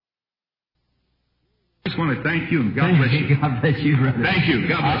just want to thank you and God bless you. God bless you, brother. Thank you.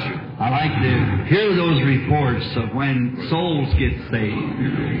 God bless you. I like to hear those reports of when souls get saved.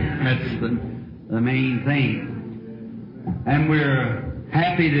 That's the main thing. And we're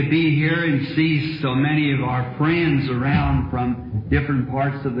happy to be here and see so many of our friends around from different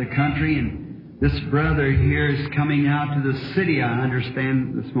parts of the country. And this brother here is coming out to the city, I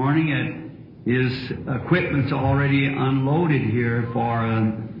understand, this morning. His equipment's already unloaded here for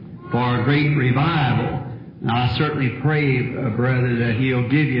a great revival. Now, I certainly pray, brother, that He'll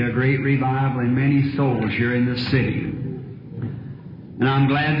give you a great revival and many souls here in the city. And I'm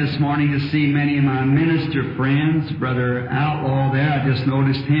glad this morning to see many of my minister friends. Brother Outlaw there, I just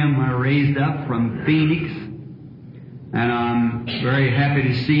noticed him when I raised up from Phoenix. And I'm very happy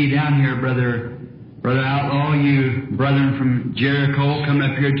to see you down here, Brother Outlaw, you brethren from Jericho coming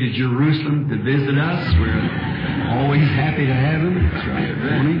up here to Jerusalem to visit us. We're always happy to have them. That's right.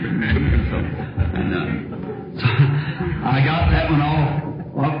 So I got that one all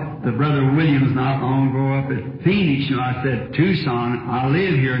up to Brother Williams not long ago up at Phoenix. You know, I said, Tucson, I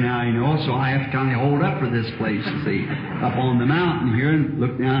live here now, you know, so I have to kind of hold up for this place, you see, up on the mountain here and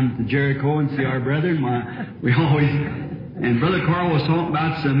look down to Jericho and see our brethren. We always... And Brother Carl was talking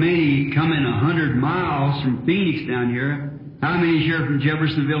about so many coming 100 miles from Phoenix down here. How many here from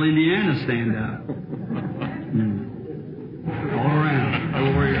Jeffersonville, Indiana stand up? All around.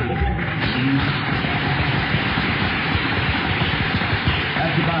 Over here.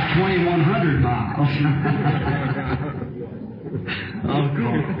 That's about 2,100 miles. Oh,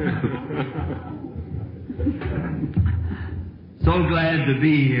 cool. So glad to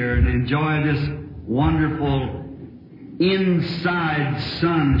be here and enjoy this wonderful inside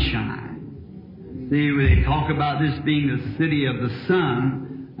sunshine. See, when they talk about this being the city of the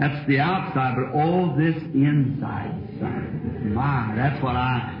sun, that's the outside, but all this inside sun. My, that's what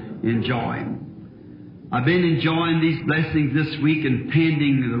I enjoy. I've been enjoying these blessings this week and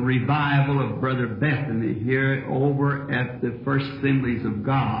pending the revival of Brother Bethany here over at the First Assemblies of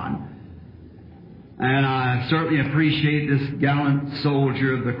God. And I certainly appreciate this gallant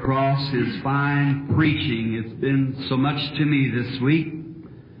soldier of the cross, his fine preaching. It's been so much to me this week.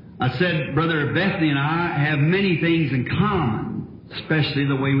 I said, Brother Bethany and I have many things in common, especially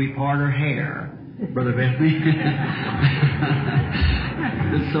the way we part our hair, Brother Bethany.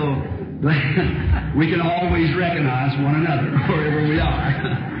 So we can always recognize one another wherever we are.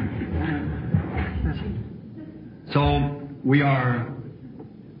 So we are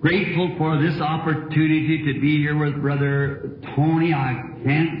grateful for this opportunity to be here with Brother Tony. I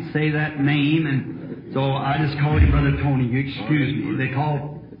can't say that name, and so I just call him Brother Tony. You excuse me. They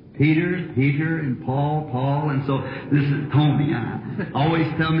call Peter, and Paul, and so this is Tony. I always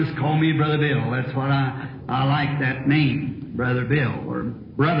tell them, just call me Brother Bill. That's what I like that name, Brother Bill, or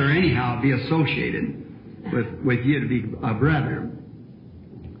brother anyhow, be associated with you to be a brother.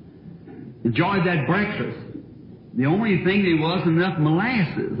 Enjoyed that breakfast. The only thing there wasn't enough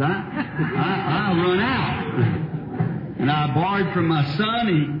molasses. I run out. And I borrowed from my son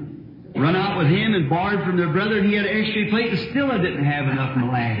and run out with him and borrowed from their brother, and he had an extra plate, and still I didn't have enough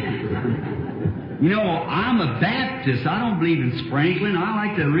molasses. You know, I'm a Baptist. I don't believe in sprinkling. I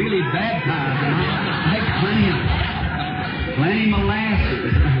like to really baptize. And I like plenty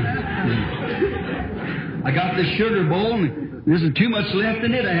molasses. I got the sugar bowl, and there isn't too much left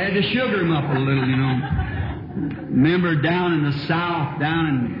in it. I had to sugar them up a little, you know. Remember down in the South, down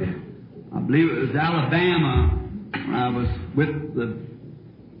in, I believe it was Alabama, I was with the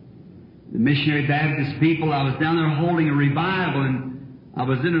Missionary Baptist people. I was down there holding a revival, and I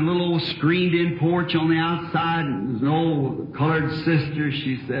was in a little old screened-in porch on the outside, and there's an old colored sister.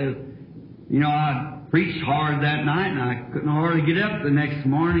 She says, you know, I preached hard that night, and I couldn't hardly get up the next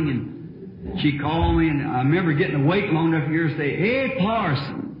morning, and she called me, and I remember getting awake long enough to hear her say, hey,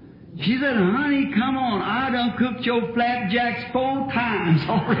 Parson. She said, honey, come on, I done cooked your flapjacks 4 times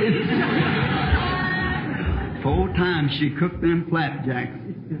already. 4 times she cooked them flapjacks.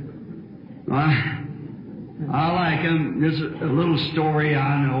 I like them. There's a little story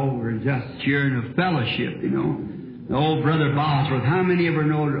I know. We're just sharing a fellowship, you know. The old Brother Bosworth. How many ever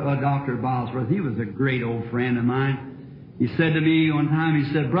know Dr. Bosworth? He was a great old friend of mine. He said to me one time,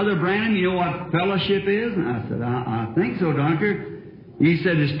 he said, Brother Branham, you know what fellowship is? And I said, I think so, Doctor. He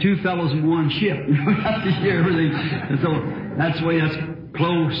said, there's 2 fellows in one ship. You know, we have to share everything. And so that's the way, that's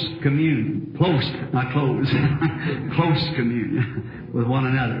close communion. Close, not close. Close communion with one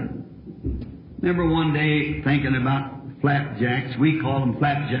another. Remember one day thinking about flapjacks. We call them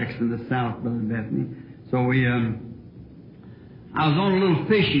flapjacks in the South, Brother Bethany. So I was on a little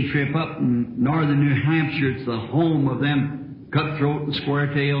fishing trip up in northern New Hampshire. It's the home of them cutthroat and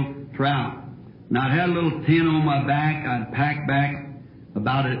square-tailed trout. And I'd had a little tent on my back. I'd packed back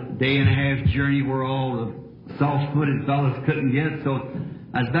about a day and a half journey where all the soft-footed fellas couldn't get. So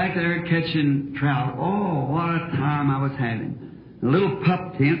I was back there catching trout. Oh, what a time I was having. A little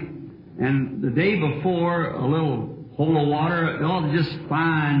pup tent. And the day before, a little hole of water, all just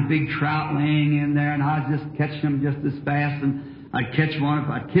fine big trout laying in there. And I'd just catch them just as fast. And I'd catch one. If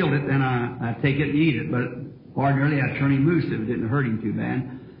I killed it, then I'd take it and eat it. But ordinarily, I'd turn him loose if it didn't hurt him too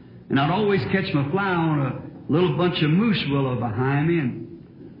bad. And I'd always catch my fly on a little bunch of moose willow behind me. And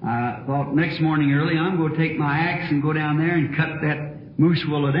I thought next morning early, I'm going to take my axe and go down there and cut that moose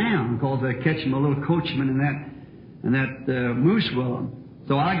willow down, because I catch my little coachman in that moose willow.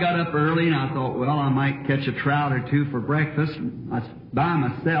 So I got up early and I thought, well, I might catch a trout or two for breakfast. And I was by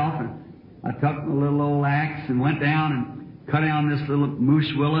myself, and I took my little old axe and went down and cut down this little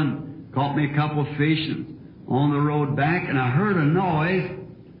moose willow and caught me a couple of fish. And on the road back, and I heard a noise.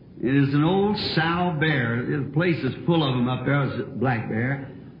 It is an old sow bear. The place is full of them up there. It was a black bear.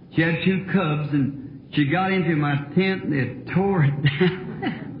 She had 2 cubs, and she got into my tent, and it tore it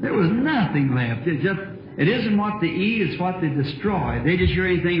down. There was nothing left. It isn't what they eat, it's what they destroy. They just hear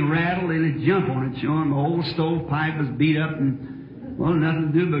anything rattle, and they jump on it. You know, my old stovepipe was beat up, and, well,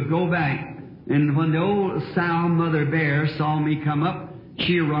 nothing to do but go back. And when the old sow mother bear saw me come up,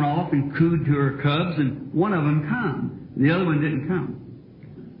 she run off and cooed to her cubs, and one of them come. The other one didn't come.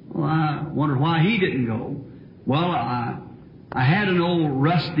 Well, I wondered why he didn't go. Well, I had an old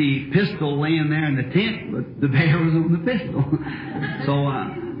rusty pistol laying there in the tent, but the bear was on the pistol. So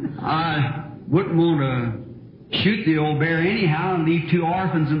I wouldn't want to shoot the old bear anyhow and leave 2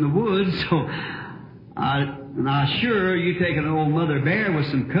 orphans in the woods. So I sure, you take an old mother bear with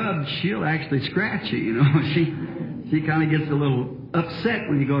some cubs, she'll actually scratch you, you know. She kind of gets a little upset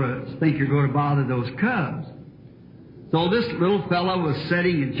when you think you're going to bother those cubs. So this little fellow was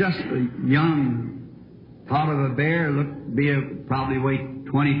sitting, just a young tot of a bear, probably weighed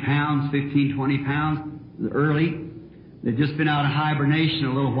 20 pounds, 15, 20 pounds, early. They'd just been out of hibernation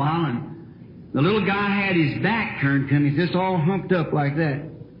a little while, and the little guy had his back turned to me, just all humped up like that.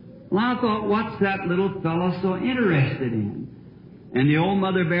 Well, I thought, what's that little fellow so interested in? And the old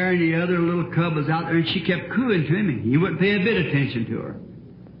mother bear and the other little cub was out there, and she kept cooing to him, and he wouldn't pay a bit of attention to her.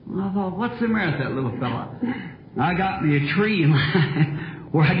 Well, I thought, what's the matter with that little fellow? I got me a tree in line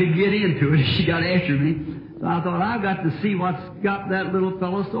where I could get into it. She got after me. So I thought, I've got to see what's got that little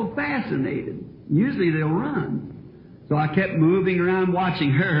fellow so fascinated. Usually they'll run. So I kept moving around watching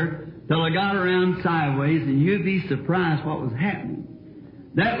her till I got around sideways, and you'd be surprised what was happening.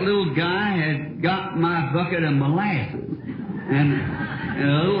 That little guy had got my bucket of molasses, and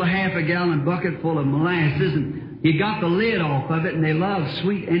a little half-a-gallon bucket full of molasses, and he got the lid off of it, and they love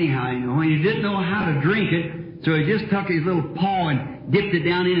sweet anyhow, you know, and he didn't know how to drink it. So he just took his little paw and dipped it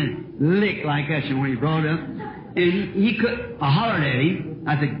down in and licked like that. And when he brought it up, and he could, I hollered at him.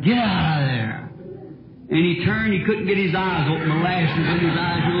 I said, "Get out of there!" And he turned. He couldn't get his eyes open. Molasses in his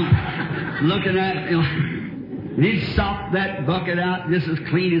eyes. He was looking at it. And he'd sopped that bucket out just as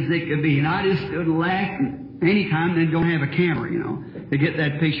clean as it could be. And I just stood and laughed. And anytime they don't have a camera, you know, to get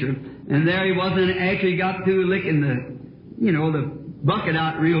that picture. And there he was. And after he got through licking the bucket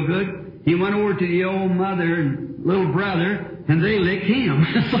out real good, he went over to the old mother and little brother, and they licked him.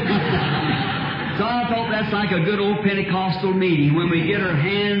 So I thought that's like a good old Pentecostal meeting, when we get our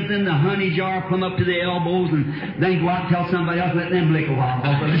hands in the honey jar, plumb up to the elbows, and then go out and tell somebody else, let them lick a while.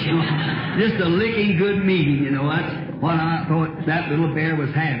 Just a licking good meeting, you know. That's what I thought that little bear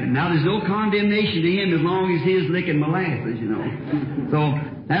was having. Now, there's no condemnation to him as long as he is licking molasses, you know. So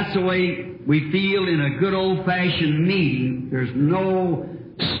that's the way we feel in a good old-fashioned meeting. There's no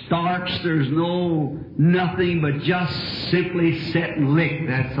starch, there's nothing but just simply sit and lick,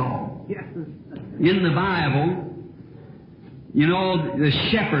 that's all. Yes. In the Bible, you know, the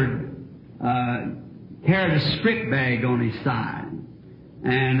shepherd carried a scrip bag on his side.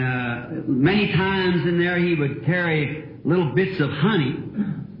 And many times in there he would carry little bits of honey.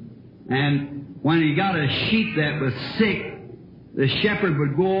 And when he got a sheep that was sick, the shepherd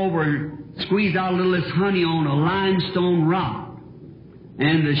would go over and squeeze out a little of this honey on a limestone rock.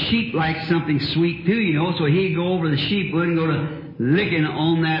 And the sheep liked something sweet too, you know, so he'd go over, the sheep wouldn't go to licking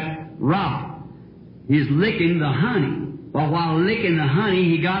on that rock. He's licking the honey. But while licking the honey,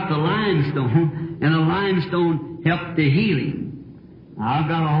 he got the limestone, and the limestone helped to heal him. I've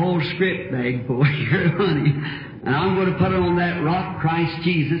got a whole script bag full here of honey, and I'm going to put it on that rock, Christ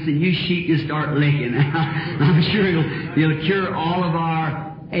Jesus, and you sheep just start licking. I'm sure he'll cure all of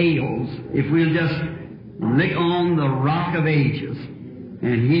our ails if we'll just lick on the rock of ages.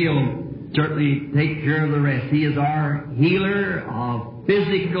 And he'll certainly take care of the rest. He is our healer of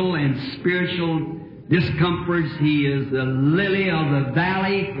physical and spiritual discomforts. He is the lily of the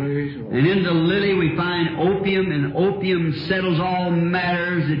valley. And in the lily we find opium, and opium settles all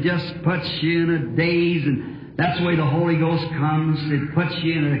matters. It just puts you in a daze, and that's the way the Holy Ghost comes. It puts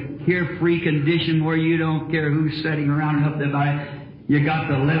you in a carefree condition where you don't care who's sitting around and up there by it. You got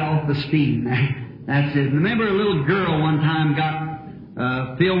to let off the steam. That's it. Remember a little girl one time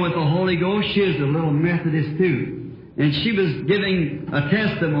got filled with the Holy Ghost. She was a little Methodist too. And she was giving a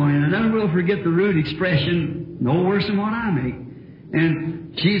testimony, and I never will forget the rude expression, no worse than what I make.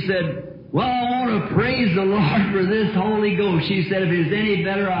 And she said, well, I want to praise the Lord for this Holy Ghost. She said, if it's any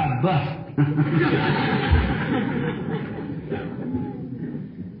better, I bust.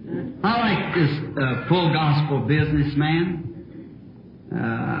 I like this full gospel businessman.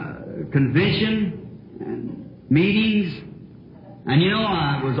 Convention and meetings. And you know,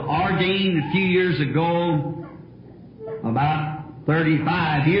 I was ordained a few years ago, about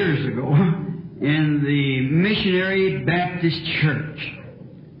 35 years ago, in the Missionary Baptist Church.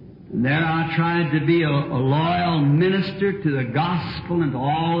 And there I tried to be a loyal minister to the gospel and to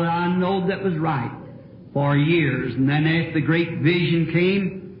all that I know that was right for years. And then after the great vision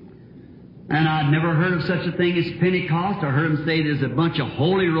came, and I'd never heard of such a thing as Pentecost. I heard them say there's a bunch of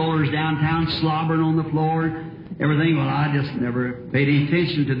holy rollers downtown slobbering on the floor, everything. Well, I just never paid any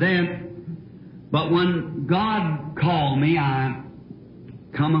attention to that. But when God called me, I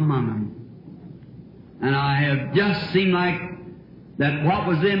come among them. And I have just seemed like that what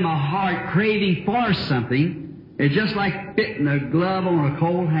was in my heart, craving for something, is just like fitting a glove on a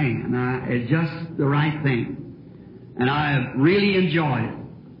cold hand. It's just the right thing. And I have really enjoyed it.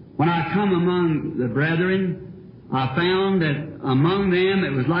 When I come among the brethren, I found that among them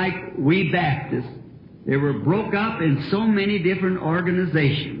it was like we Baptists. They were broke up in so many different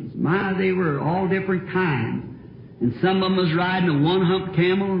organizations. They were all different kinds. And some of them was riding a one-hump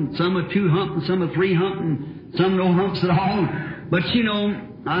camel, and some a two-hump, and some a three-hump, and some no humps at all. But you know,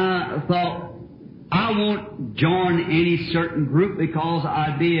 I thought, I won't join any certain group because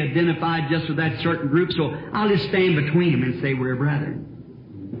I'd be identified just with that certain group, so I'll just stand between them and say we're brethren.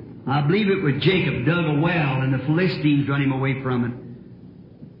 I believe it was Jacob dug a well and the Philistines run him away from it.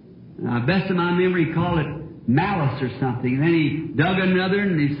 Best of my memory, he called it malice or something. And then he dug another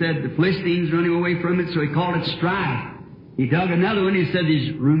and he said the Philistines run him away from it, so he called it strife. He dug another one and he said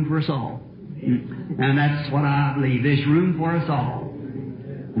there's room for us all. And that's what I believe. There's room for us all.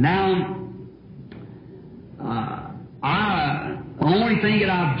 Now, the only thing that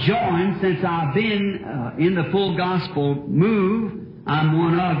I've joined since I've been in the full gospel move, I'm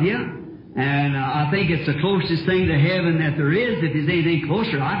one of you, and I think it's the closest thing to heaven that there is. If there's anything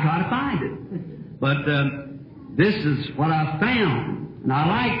closer, I try to find it. But this is what I've found, and I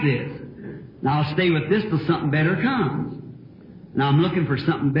like this. Now I'll stay with this till something better comes. And I'm looking for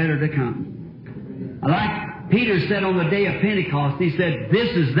something better to come. I like Peter said on the day of Pentecost, he said, this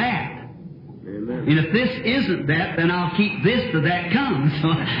is that. Amen. And if this isn't that, then I'll keep this till that comes.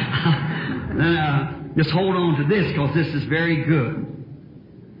 So then just hold on to this because this is very good.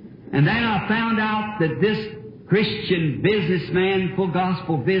 And then I found out that this Christian businessman, full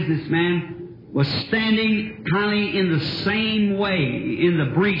gospel businessman, was standing kind of in the same way in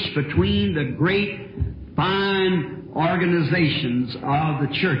the breach between the great, fine organizations of the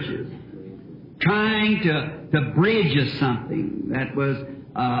churches, trying to bridge us something that was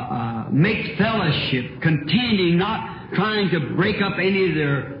make fellowship, contending, not trying to break up any of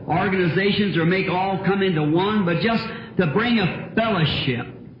their organizations or make all come into one, but just to bring a fellowship.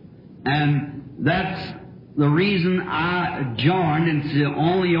 And that's the reason I joined, and it's the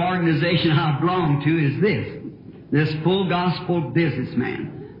only organization I belong to, is this full gospel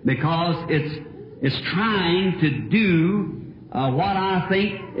businessman, because it's trying to do what I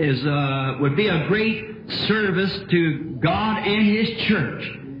think is would be a great service to God and His church,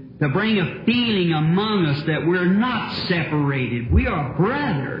 to bring a feeling among us that we're not separated. We are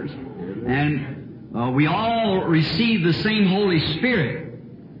brothers, and we all receive the same Holy Spirit.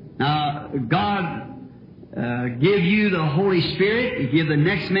 Now, God give you the Holy Spirit. He give the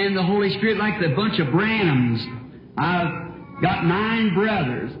next man the Holy Spirit, like the bunch of Branhams. I've got 9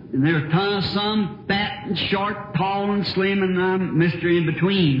 brothers, and there are some fat and short, tall and slim, and I'm Mr. In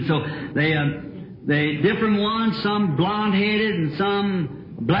between. So they different ones, some blonde-headed and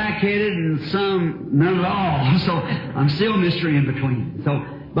some black-headed and some none at all. So I'm still Mr. In between. So,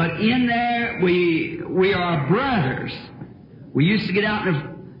 but in there we are brothers. We used to get out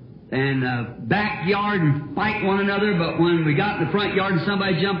in the backyard and fight one another, but when we got in the front yard and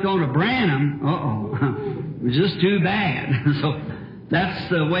somebody jumped on a Branham, it was just too bad. That's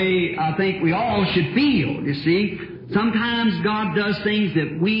the way I think we all should feel, you see. Sometimes God does things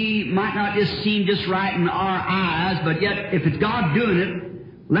that we might not just seem just right in our eyes, but yet if it's God doing it,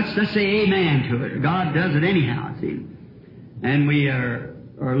 let's say amen to it. God does it anyhow, see. And we are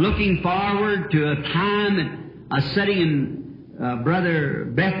looking forward to a time, and I was sitting in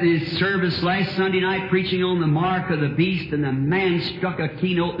Brother Bethany's service last Sunday night preaching on the mark of the beast, and the man struck a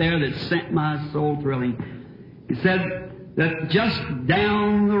keynote there that sent my soul thrilling. He said that just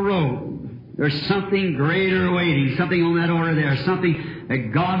down the road, there's something greater awaiting, something on that order there, something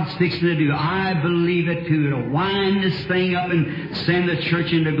that God's fixing to do. I believe it too. It'll wind this thing up and send the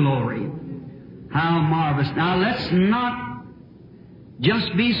church into glory. How marvelous. Now let's not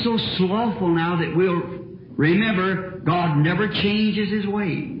just be so slothful now that we'll remember God never changes His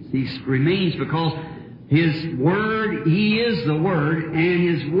ways. He remains because His Word, He is the Word, and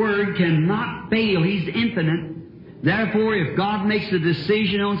His Word cannot fail. He's infinite. Therefore, if God makes a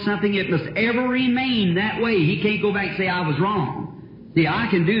decision on something, it must ever remain that way. He can't go back and say, I was wrong. See, I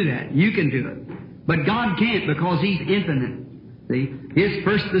can do that. You can do it. But God can't because He's infinite. See, His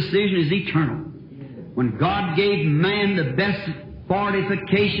first decision is eternal. When God gave man the best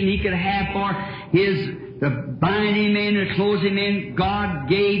fortification He could have for to bind him in and close him in, God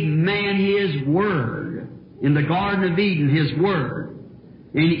gave man His Word. In the Garden of Eden, His Word.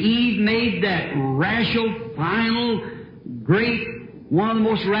 And Eve made that rational, final, great, one of the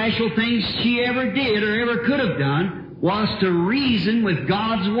most rational things she ever did or ever could have done was to reason with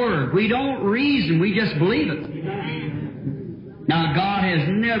God's Word. We don't reason, we just believe it. Now, God has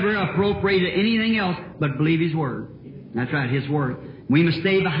never appropriated anything else but believe His Word. That's right, His Word. We must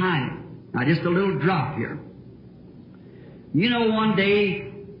stay behind it. Now, just a little drop here. You know, one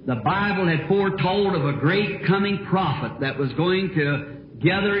day, the Bible had foretold of a great coming prophet that was going to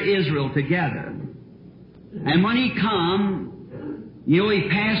gather Israel together. And when He come, you know, He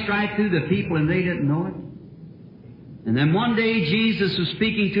passed right through the people and they didn't know it. And then one day Jesus was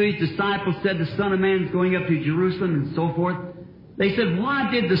speaking to His disciples, said the Son of Man is going up to Jerusalem and so forth. They said,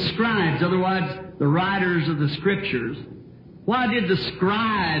 why did the scribes, otherwise the writers of the Scriptures, why did the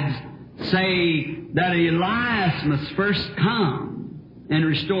scribes say that Elias must first come and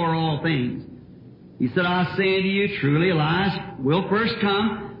restore all things? He said, I say to you, truly Elias will first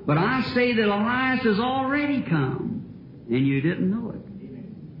come, but I say that Elias has already come, and you didn't know it.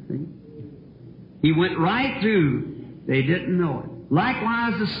 See? He went right through. They didn't know it.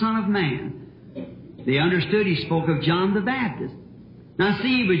 Likewise, the Son of Man. They understood He spoke of John the Baptist. Now,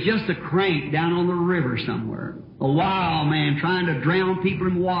 see, he was just a crank down on the river somewhere, a wild man trying to drown people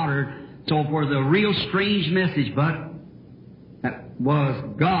in water, so forth, a real strange message, but that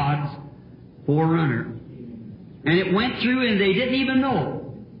was God's forerunner. And it went through and they didn't even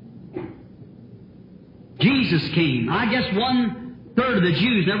know. Jesus came. I guess 1/3 of the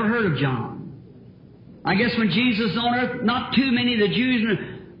Jews never heard of John. I guess when Jesus was on earth, not too many of the Jews,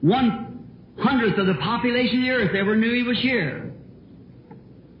 1/100th of the population of the earth ever knew He was here.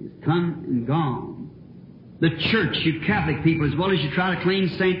 He's come and gone. The church, you Catholic people, as well as you try to claim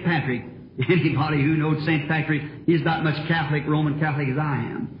St. Patrick, anybody who knows St. Patrick, he's not much Catholic, Roman Catholic as I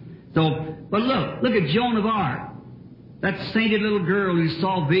am. So, but look at Joan of Arc, that sainted little girl who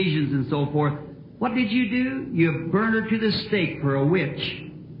saw visions and so forth. What did you do? You burned her to the stake for a witch.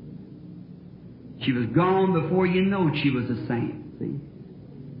 She was gone before you know she was a saint. See?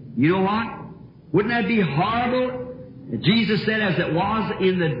 You know what? Wouldn't that be horrible? Jesus said, as it was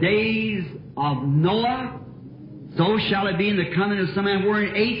in the days of Noah, so shall it be in the coming of some man,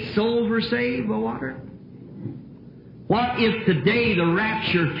 wherein 8 souls were saved by water. What if today the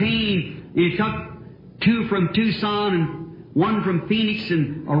rapture came and you took 2 from Tucson and 1 from Phoenix,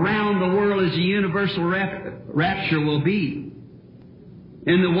 and around the world as a universal rapture will be?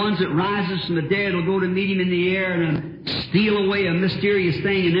 And the ones that rises from the dead will go to meet Him in the air and steal away a mysterious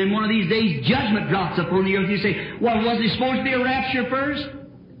thing. And then one of these days judgment drops upon the earth. You say, well, wasn't it supposed to be a rapture first?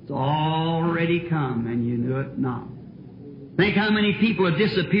 It's already come and you knew it not. Think how many people have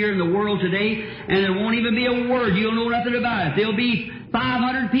disappeared in the world today, and there won't even be a word. You'll know nothing about it. There'll be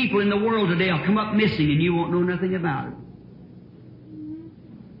 500 people in the world today will come up missing, and you won't know nothing about it.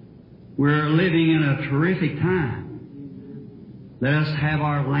 We're living in a terrific time. Let us have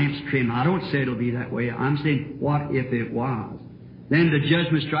our lamps trimmed. I don't say it'll be that way. I'm saying, what if it was? Then the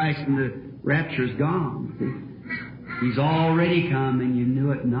judgment strikes and the rapture's gone. See? He's already come, and you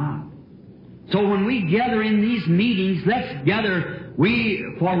knew it not. So when we gather in these meetings, let's gather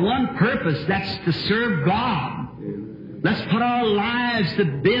for one purpose, that's to serve God. Let's put our lives to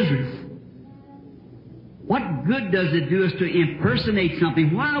business. What good does it do us to impersonate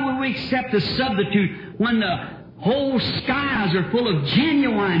something? Why would we accept a substitute when the whole skies are full of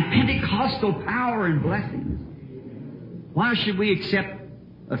genuine Pentecostal power and blessings. Why should we accept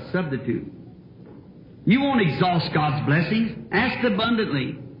a substitute? You won't exhaust God's blessings. Ask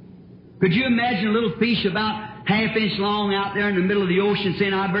abundantly. Could you imagine a little fish about half-inch long out there in the middle of the ocean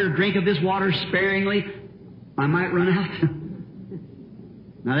saying, I better drink of this water sparingly? I might run out.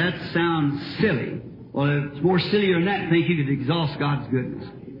 Now that sounds silly. Well, it's more sillier than that to think you could exhaust God's goodness.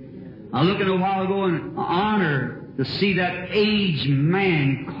 I was looking a while ago and honored to see that aged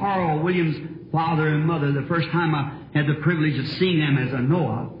man, Carl Williams' father and mother, the first time I had the privilege of seeing them as I know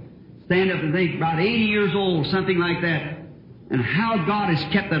of. Stand up and think, about 80 years old, something like that, and how God has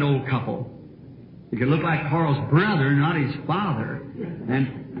kept that old couple. It could look like Carl's brother, not his father.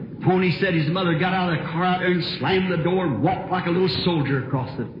 And Tony said his mother got out of the car out there and slammed the door and walked like a little soldier across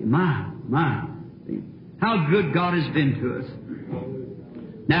the field. My. How good God has been to us.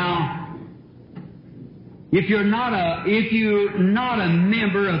 Now, if you're not a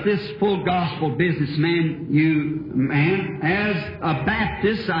member of this full gospel business, as a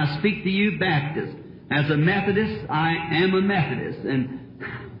Baptist, I speak to you Baptist. As a Methodist, I am a Methodist. And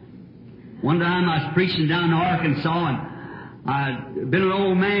one time I was preaching down in Arkansas, and I'd been an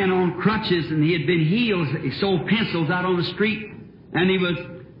old man on crutches, and he had been healed. He sold pencils out on the street, and he was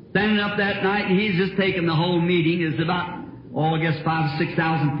standing up that night, and he's just taking the whole meeting. There's about, I guess 5,000 or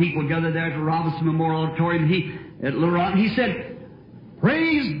 6,000 people gathered there at the Robinson Memorial Auditorium. At Little Rock, he said,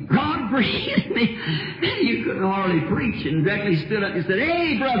 "Praise God for healing me." You couldn't hardly preach. And directly stood up and said,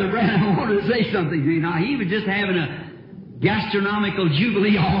 "Hey, Brother Branham, I wanted to say something to you." Now, he was just having a gastronomical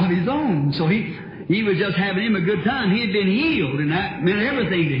jubilee all of his own. So he was just having him a good time. He had been healed, and that meant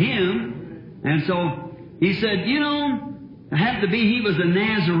everything to him. And so he said, it happened to be he was a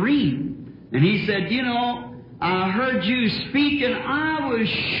Nazarene. And he said, I heard you speak, and I was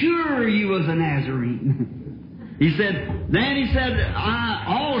sure you was a Nazarene. He said, then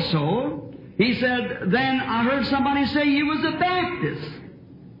I heard somebody say you was a Baptist.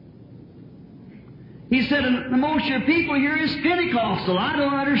 He said, and most of your people here is Pentecostal. I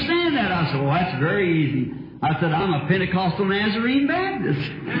don't understand that. I said, well, that's very easy. I said, I'm a Pentecostal Nazarene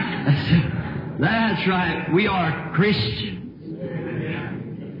Baptist. I said, that's right. We are Christians.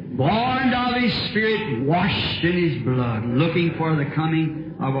 Born of His Spirit, washed in His blood, looking for the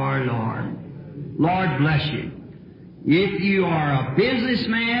coming of our Lord. Lord bless you. If you are a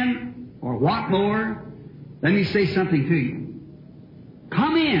businessman or what more, let me say something to you.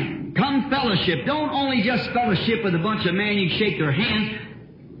 Come in. Come fellowship. Don't only just fellowship with a bunch of men, you shake their hands,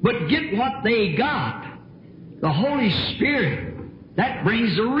 but get what they got. The Holy Spirit. That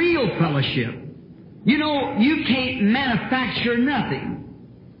brings the real fellowship. You can't manufacture nothing.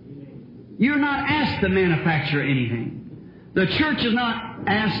 You're not asked to manufacture anything. The church is not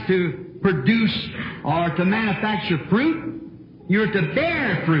asked to produce or to manufacture fruit. You're to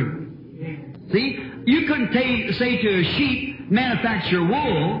bear fruit. See? You couldn't say to a sheep, manufacture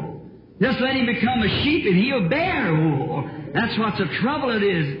wool. Just let him become a sheep and he'll bear wool. That's what the trouble it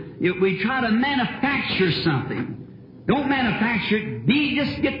is. We try to manufacture something. Don't manufacture it.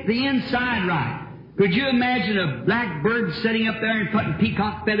 Just get the inside right. Could you imagine a black bird sitting up there and putting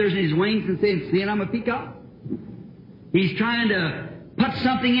peacock feathers in his wings and saying, "See, I'm a peacock"? He's trying to put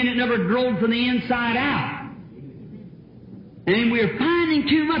something in it never growed from the inside out. And we're finding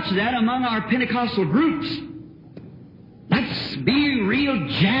too much of that among our Pentecostal groups. Let's be real,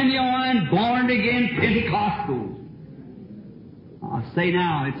 genuine, born-again Pentecostals. I'll say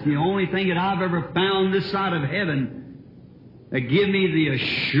now, it's the only thing that I've ever found this side of heaven that give me the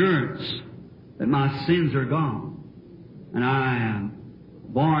assurance that my sins are gone and I am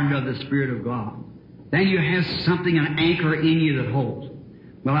born of the Spirit of God. Then you have something, an anchor in you that holds.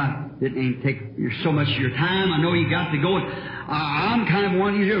 Well, I didn't take so much of your time. I know you got to go. I'm kind of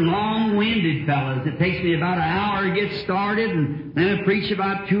one of these long-winded fellas. It takes me about an hour to get started, and then I preach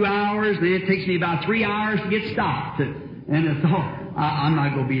about 2 hours, and then it takes me about 3 hours to get stopped. And so I'm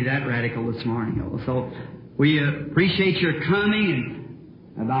not going to be that radical this morning. So we appreciate your coming,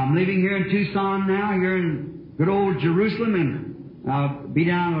 and I'm living here in Tucson now, here in good old Jerusalem, and I'll be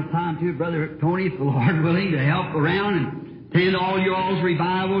down on time too, Brother Tony, if the Lord willing, to help around and attend all your all's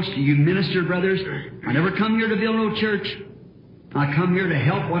revivals. You minister, brothers. I never come here to build no church. I come here to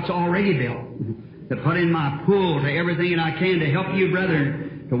help what's already built, to put in my pool to everything that I can to help you,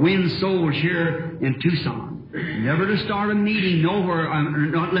 brethren, to win souls here in Tucson. Never to start a meeting nowhere,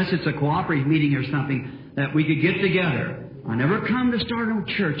 unless it's a cooperative meeting or something, that we could get together. I never come to start no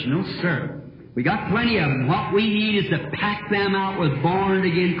church, no sir. We got plenty of them. What we need is to pack them out with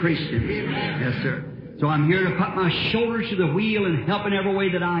born-again Christians. Yes, sir. So I'm here to put my shoulders to the wheel and help in every way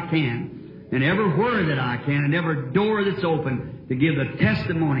that I can. and everywhere that I can, and every door that's open, to give the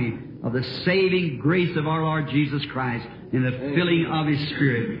testimony of the saving grace of our Lord Jesus Christ and the filling of His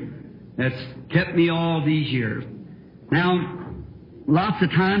Spirit that's kept me all these years. Now, lots of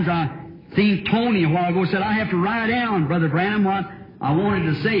times I seen Tony a while ago said, I have to write down, Brother Branham, what I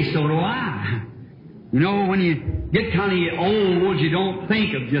wanted to say. So do I. You know, when you get kind of old, you don't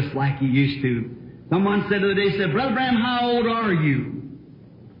think of just like you used to. Someone said the other day, said, Brother Branham, how old are you?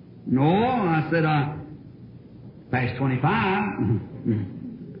 No, I said, past 25.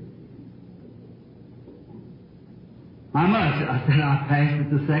 How much? I said, I passed it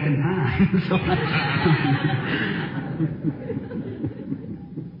the second time. So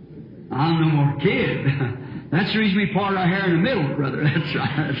I'm no more kid. That's the reason we part our hair in the middle, brother. That's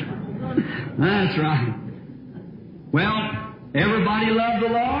right. That's right. Well, everybody love the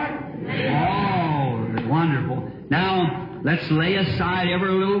Lord? Oh, wonderful. Now, let's lay aside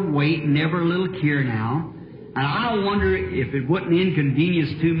every little weight and every little care now. And I wonder if it wouldn't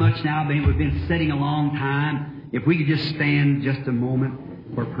inconvenience too much now, being we've been sitting a long time, if we could just stand just a moment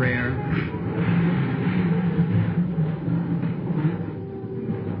for prayer.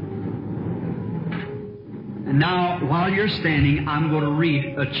 And now, while you're standing, I'm going to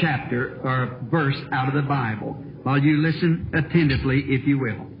read a chapter or a verse out of the Bible. While you listen attentively, if you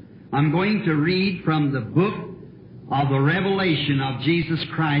will. I'm going to read from the book of the Revelation of Jesus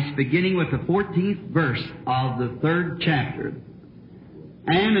Christ, beginning with the 14th verse of the 3rd chapter.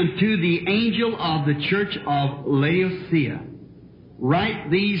 And unto the angel of the church of Laodicea,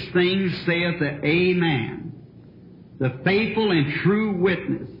 write these things, saith the Amen, the faithful and true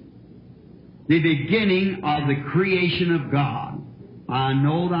witness, the beginning of the creation of God. I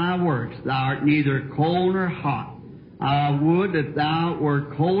know thy works. Thou art neither cold nor hot. I would that thou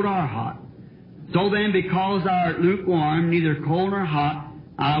wert cold or hot. So then, because thou art lukewarm, neither cold nor hot,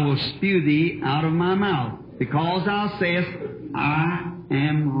 I will spew thee out of my mouth. Because thou sayest, I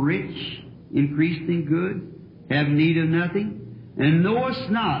am rich, increased in goods, have need of nothing, and knowest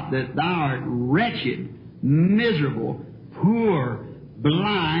not that thou art wretched, miserable, poor,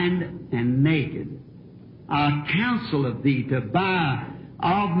 blind, and naked. I counsel of thee to buy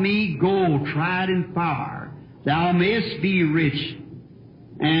of me gold tried in fire, thou mayest be rich,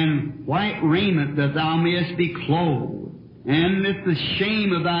 and white raiment that thou mayest be clothed, and that the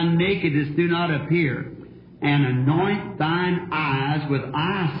shame of thy nakedness do not appear, and anoint thine eyes with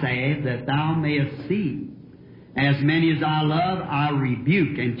eye salve that thou mayest see. As many as I love, I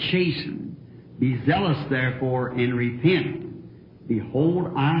rebuke and chasten. Be zealous therefore and repent.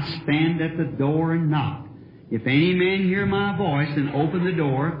 Behold, I stand at the door and knock. If any man hear my voice and open the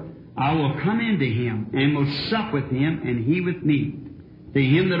door, I will come into him and will sup with him and he with me. To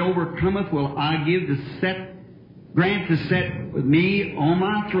him that overcometh will I give grant to sit with me on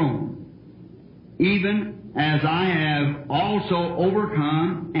my throne, even as I have also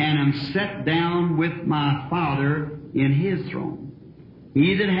overcome and am set down with my Father in his throne.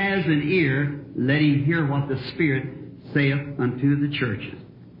 He that has an ear, let him hear what the Spirit saith unto the churches.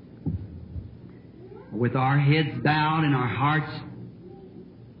 With our heads bowed and our hearts,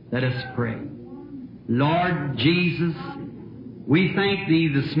 let us pray. Lord Jesus, we thank Thee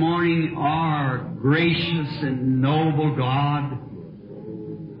this morning, our gracious and noble God,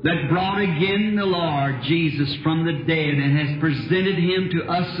 that brought again the Lord Jesus from the dead and has presented Him to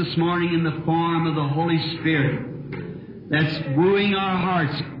us this morning in the form of the Holy Spirit, that's wooing our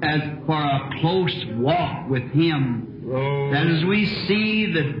hearts as for a close walk with Him. That as we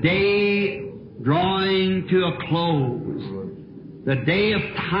see the day drawing to a close, the day of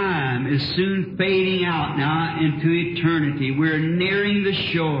time is soon fading out now into eternity. We're nearing the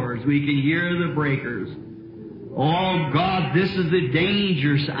shores. We can hear the breakers. Oh God, this is the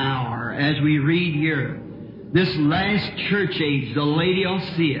dangerous hour as we read here. This last church age, the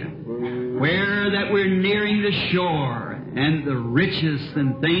Laodicea, where that we're nearing the shore and the riches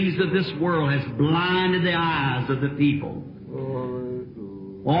and things of this world has blinded the eyes of the people.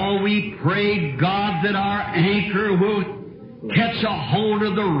 Oh, we pray, God, that our anchor will catch a hold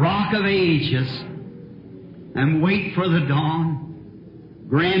of the rock of ages and wait for the dawn.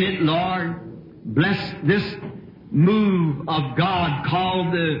 Grant it, Lord. Bless this move of God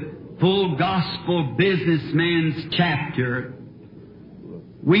called the Full Gospel Businessman's Chapter.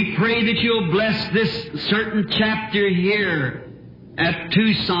 We pray that You'll bless this certain chapter here at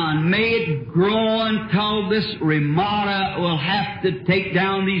Tucson. May it grow until this Ramada will have to take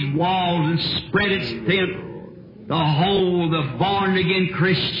down these walls and spread its tent to hold the born-again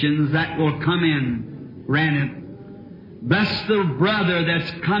Christians that will come in. Grant it. Bless the brother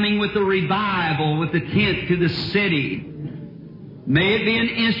that's coming with the revival, with the tent to the city. May it be an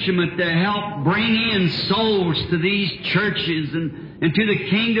instrument to help bring in souls to these churches and to the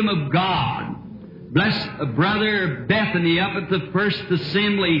kingdom of God. Bless Brother Bethany up at the First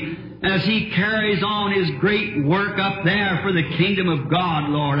Assembly as he carries on his great work up there for the kingdom of God,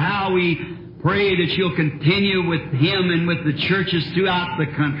 Lord. How we pray that you'll continue with him and with the churches throughout the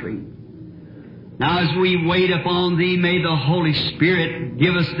country. Now as we wait upon Thee, may the Holy Spirit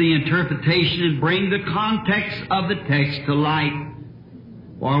give us the interpretation and bring the context of the text to light.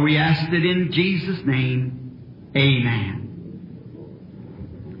 For we ask it in Jesus' name. Amen.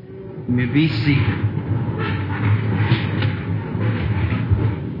 You may be seated.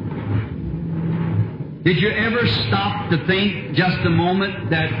 Did you ever stop to think just a moment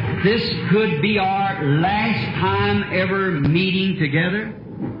that this could be our last time ever meeting together?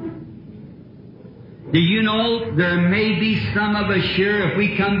 Do you know there may be some of us here, if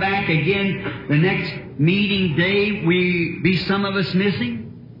we come back again the next meeting day, we be some of us missing?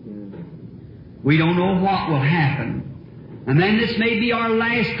 We don't know what will happen. And then this may be our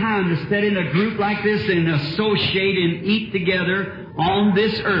last time to sit in a group like this and associate and eat together on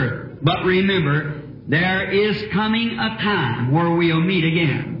this earth. But remember, there is coming a time where we'll meet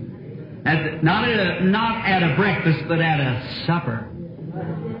again. Not at a breakfast, but at a supper.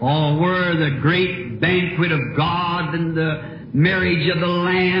 Oh, where the great banquet of God and the marriage of the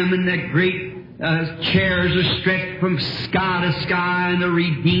Lamb and the great chairs are stretched from sky to sky and the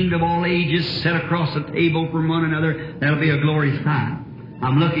redeemed of all ages set across the table from one another. That'll be a glorious time.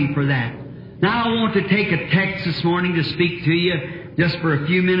 I'm looking for that. Now I want to take a text this morning to speak to you just for a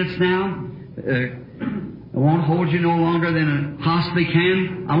few minutes now. I won't hold you no longer than I possibly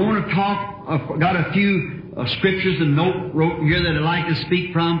can. I want to talk, I've got a few scriptures and note wrote here that I'd like to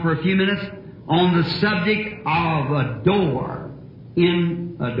speak from for a few minutes on the subject of a door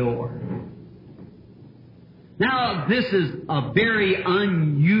in a door. Now, this is a very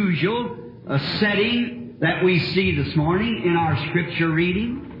unusual setting that we see this morning in our scripture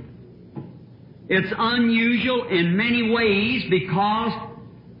reading. It's unusual in many ways because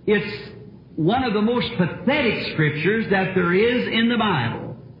it's one of the most pathetic scriptures that there is in the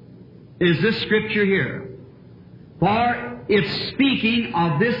Bible, is this scripture here. For it's speaking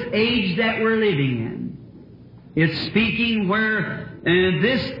of this age that we're living in. It's speaking where in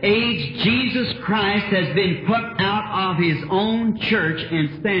this age Jesus Christ has been put out of His own church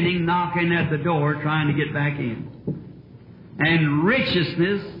and standing knocking at the door trying to get back in. And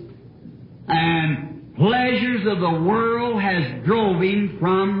richness and pleasures of the world has drove Him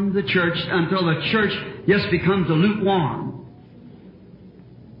from the church until the church just becomes a lukewarm.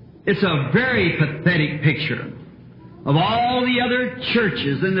 It's a very pathetic picture of all the other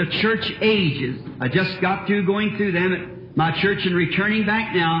churches and the church ages. I just got through going through them at my church and returning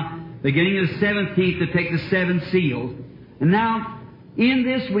back now, beginning of the 17th to take the 7 seals. And now, in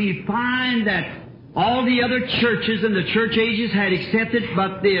this we find that all the other churches and the church ages had accepted,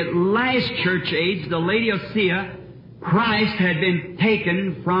 but the last church age, the Laodicea, Christ had been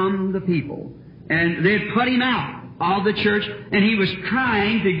taken from the people. And they had put Him out of the church, and He was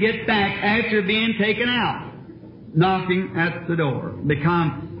trying to get back after being taken out, knocking at the door,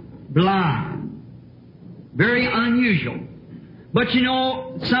 become blind. Very unusual. But you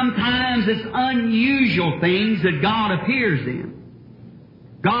know, sometimes it's unusual things that God appears in.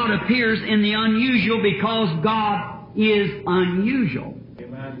 God appears in the unusual because God is unusual.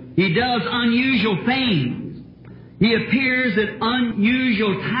 Amen. He does unusual things. He appears at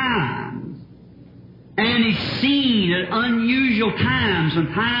unusual times. And He's seen at unusual times.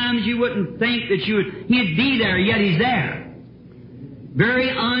 Sometimes you wouldn't think that He'd be there, yet He's there. Very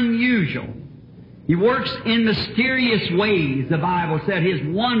unusual. He works in mysterious ways, the Bible said, His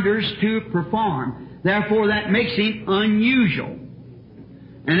wonders to perform. Therefore, that makes Him unusual.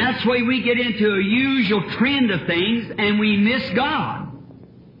 And that's why we get into a usual trend of things and we miss God.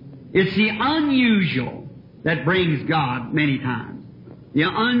 It's the unusual that brings God many times. The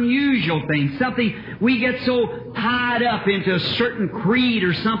unusual thing. Something we get so tied up into a certain creed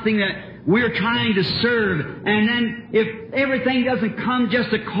or something that we're trying to serve, and then if everything doesn't come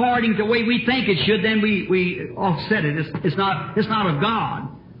just according to the way we think it should, then we offset it. It's not of God.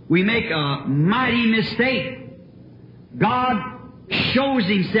 We make a mighty mistake. God shows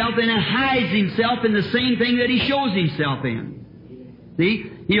Himself and hides Himself in the same thing that He shows Himself in.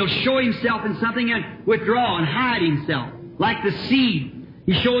 See? He'll show Himself in something and withdraw and hide Himself. Like the seed.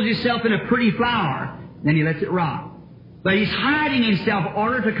 He shows Himself in a pretty flower, then He lets it rot. But He's hiding Himself in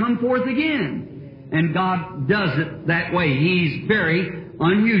order to come forth again. And God does it that way. He's very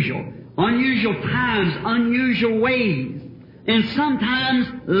unusual. Unusual times, unusual ways. And sometimes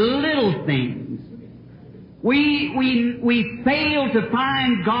little things. we fail to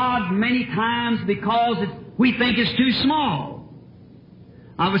find God many times because we think it's too small.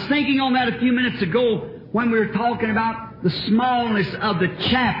 I was thinking on that a few minutes ago when we were talking about the smallness of the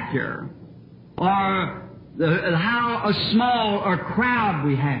chapter, or how small a crowd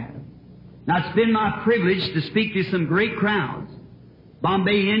we have. Now, it's been my privilege to speak to some great crowds.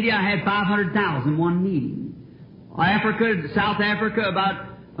 Bombay, India, I had 500,000 one meeting. South Africa, about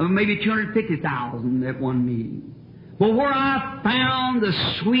maybe 250,000 at one meeting. But where I found the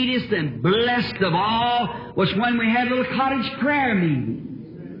sweetest and blessed of all was when we had little cottage prayer meetings.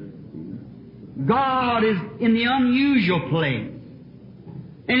 God is in the unusual place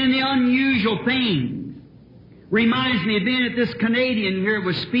and in the unusual things. Reminds me of being at this Canadian here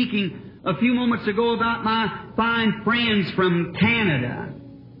was speaking a few moments ago about my fine friends from Canada.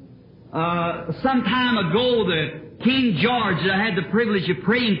 Some time ago, the King George that I had the privilege of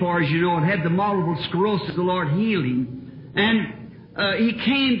praying for, as you know, had the multiple sclerosis, the Lord healed him. And he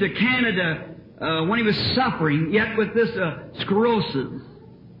came to Canada when he was suffering, yet with this sclerosis.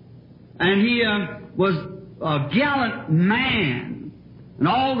 And he was a gallant man. And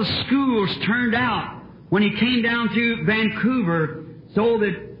all the schools turned out when he came down to Vancouver so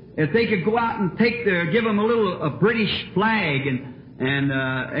that if they could go out and give him a British flag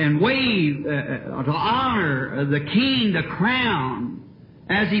and wave to honor the king, the crown,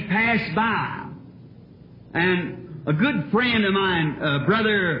 as he passed by. And a good friend of mine,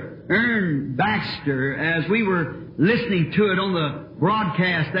 Brother Ern Baxter, as we were listening to it on the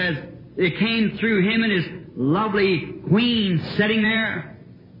broadcast, as it came through, him and his lovely queen sitting there,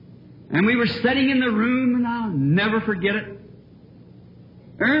 and we were sitting in the room, and I'll never forget it.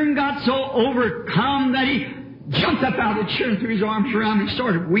 Ern got so overcome that he jumped up out of the chair and threw his arms around me and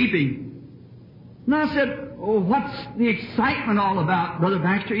started weeping. And I said, "Oh, what's the excitement all about, Brother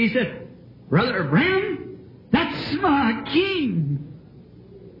Baxter?" He said, "Brother Branham, that's my king."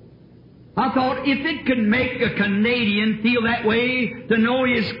 I thought, if it could make a Canadian feel that way to know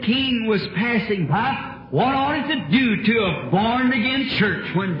his king was passing by, what ought it to do to a born-again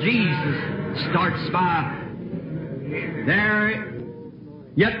church when Jesus starts by there?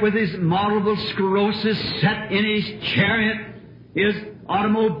 Yet with his multiple sclerosis set in his chariot, his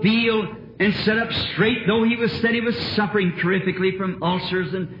automobile, and set up straight, though he was suffering terrifically from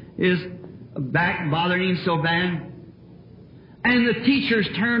ulcers and his back bothering him so bad. And the teachers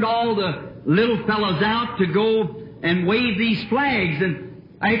turned all the little fellows out to go and wave these flags. And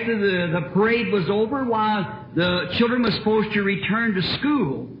after the parade was over, while the children were supposed to return to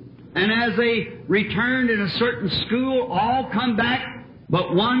school, and as they returned in a certain school, all come back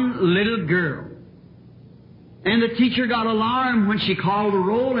but one little girl. And the teacher got alarmed when she called the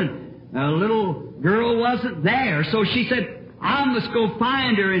roll, and a little girl wasn't there. So she said, "I must go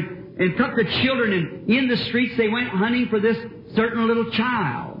find her," and took the children, and in the streets they went hunting for this certain little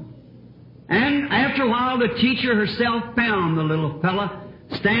child. And after a while, the teacher herself found the little fella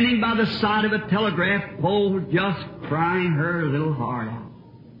standing by the side of a telegraph pole, just crying her little heart out.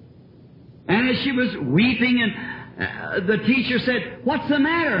 And as she was weeping, and the teacher said, "What's the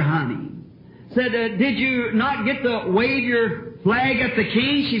matter, honey?" Said, "Did you not get to wave your flag at the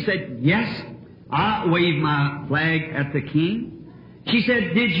king?" She said, "Yes, I waved my flag at the king." She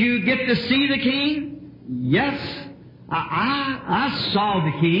said, "Did you get to see the king?" "Yes, I saw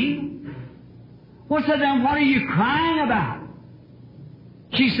the king." Well, said, "Then what are you crying about?"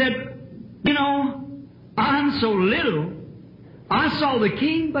 She said, "You know, I'm so little. I saw the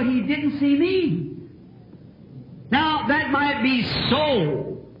king, but he didn't see me." Now, that might be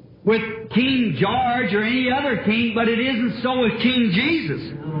so with King George or any other king, but it isn't so with King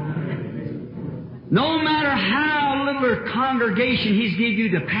Jesus. No matter how little a congregation He's given you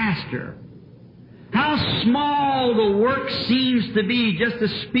to pastor, how small the work seems to be just to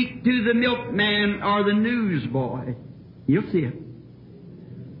speak to the milkman or the newsboy, you'll see it.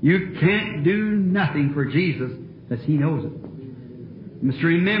 You can't do nothing for Jesus unless He knows it. You must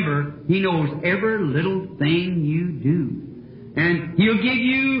remember, He knows every little thing you do. And He'll give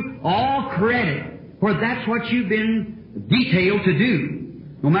you all credit, for that's what you've been detailed to do.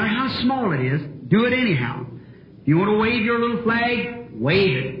 No matter how small it is, do it anyhow. If you want to wave your little flag,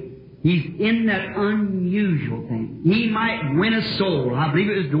 wave it. He's in that unusual thing. He might win a soul. I believe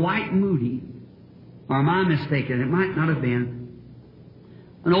it was Dwight Moody. Or am I mistaken? It might not have been.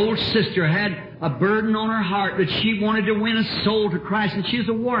 An old sister had a burden on her heart that she wanted to win a soul to Christ, and she was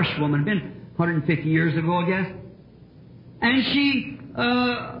a washwoman. Been 150 years ago, I guess. And she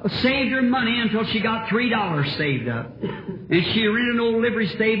saved her money until she got $3 saved up. And she rented an old livery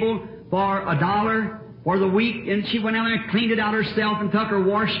stable for $1 for the week, and she went out there and cleaned it out herself and took her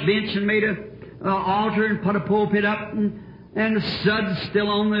wash bench and made altar and put a pulpit up, and the suds still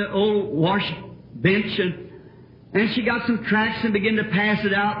on the old wash bench, and she got some tracts and began to pass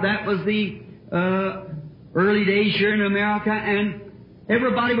it out. That was the early days here in America, and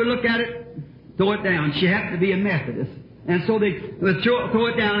everybody would look at it, throw it down. She happened to be a Methodist, and so they would throw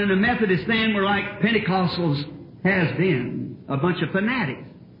it down, and the Methodists then were like Pentecostals has been, a bunch of fanatics.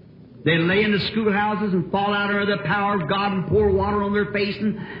 They'd lay in the schoolhouses and fall out under the power of God and pour water on their face.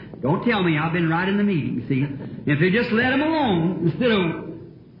 And don't tell me, I've been right in the meeting, see. If they just let them alone, instead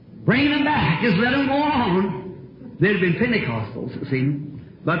of bringing them back, just let them go on, they'd have been Pentecostals, see.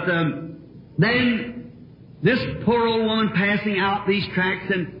 But then this poor old woman passing out these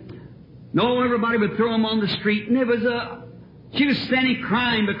tracts, and everybody would throw them on the street. And she was standing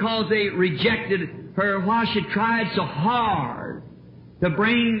crying because they rejected her while she tried so hard to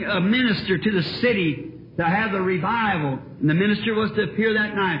bring a minister to the city to have the revival. And the minister was to appear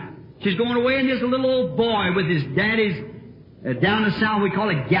that night. She's going away, and there's a little old boy with his daddy's, down the south we call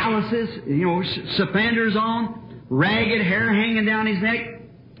it galluses, suspenders on, ragged hair hanging down his neck.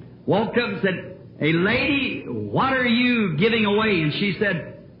 Walked up and said, "Hey, lady, what are you giving away?" And she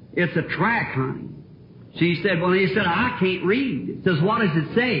said, "It's a tract, honey." She said, well, he said, "I can't read." It says, "What does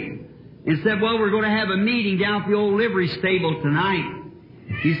it say?" And said, "Well, we're going to have a meeting down at the old livery stable tonight."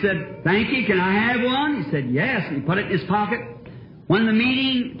 He said, "Thank you, can I have one?" He said, "Yes." And he put it in his pocket. When the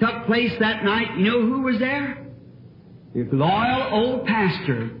meeting took place that night, you know who was there? The loyal old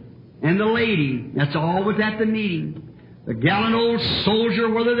pastor and the lady. That's all was at the meeting. The gallant old soldier,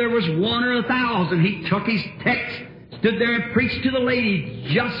 whether there was 1 or 1,000, he took his text, stood there and preached to the lady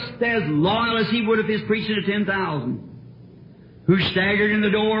just as loyal as he would if he was preaching to 10,000. Who staggered in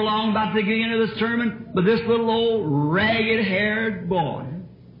the door along about the beginning of the sermon? But this little old ragged-haired boy.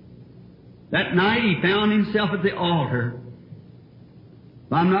 That night he found himself at the altar.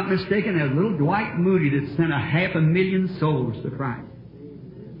 If I'm not mistaken, there's little Dwight Moody that sent 500,000 souls to Christ.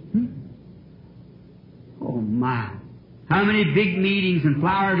 Oh my. How many big meetings and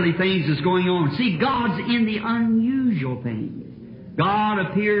flowery things is going on? See, God's in the unusual things. God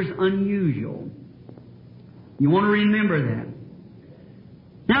appears unusual. You want to remember that.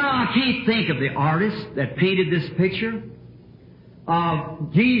 Now, I can't think of the artist that painted this picture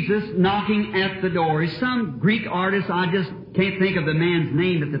of Jesus knocking at the door. He's some Greek artist. I just can't think of the man's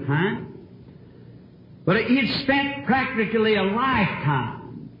name at the time. But he had spent practically a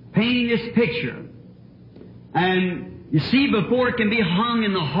lifetime painting this picture. And you see, before it can be hung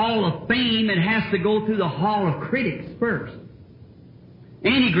in the Hall of Fame, it has to go through the Hall of Critics first.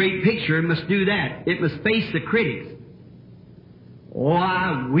 Any great picture must do that. It must face the critics. Oh,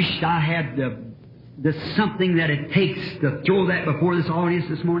 I wished I had the something that it takes to throw that before this audience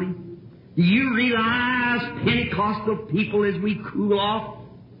this morning. Do you realize, Pentecostal people, as we cool off,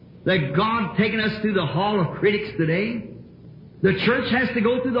 that God taken us through the Hall of Critics today? The church has to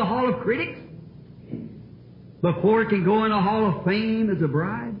go through the Hall of Critics before it can go in the Hall of Fame as a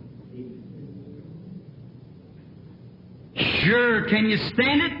bride? Sure, can you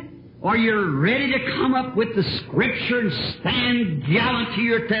stand it? Are you ready to come up with the Scripture and stand gallant to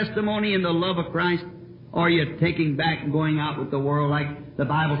your testimony in the love of Christ? Or are you taking back and going out with the world like the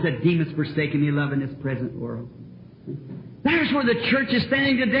Bible said, demons forsaking me, loving this present world? There's where the church is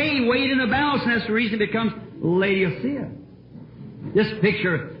standing today, weighed in the balance, and that's the reason it becomes Laodicea. This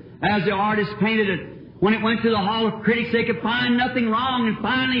picture, as the artist painted it, when it went to the Hall of Critics, they could find nothing wrong, and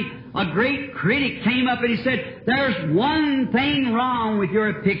finally a great critic came up and he said, "There's one thing wrong with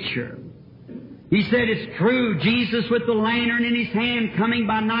your picture." He said, "It's true, Jesus with the lantern in his hand coming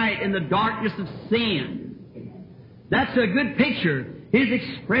by night in the darkness of sin." That's a good picture. His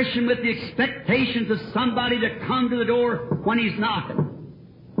expression with the expectations of somebody to come to the door when he's knocking.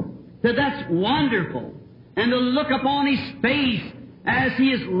 Said, that's wonderful. And the look upon his face as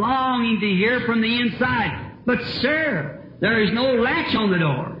he is longing to hear from the inside. But, sir, there is no latch on the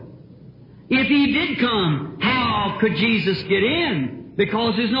door. If he did come, how could Jesus get in?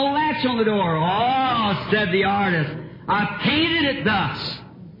 Because there's no latch on the door. "Oh," said the artist, "I painted it thus,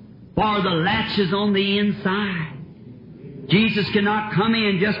 for the latch is on the inside. Jesus cannot come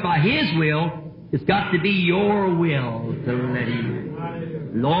in just by His will. It's got to be your will to let Him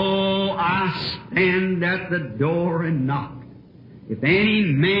in. Lo, I stand at the door and knock. If any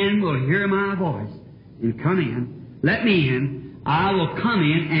man will hear my voice and come in, let me in, I will come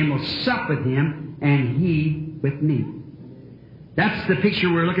in and will sup with him and he with me." That's the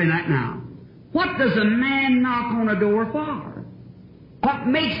picture we're looking at now. What does a man knock on a door for? What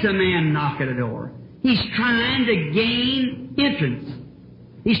makes a man knock at a door? He's trying to gain entrance.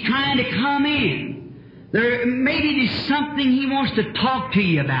 He's trying to come in. Maybe there's something he wants to talk to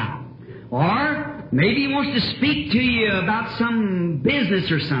you about. Or maybe he wants to speak to you about some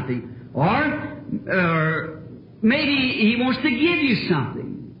business or something. Or maybe he wants to give you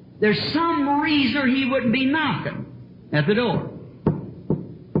something. There's some reason he wouldn't be knocking at the door.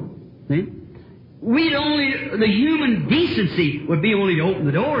 See? The human decency would be only to open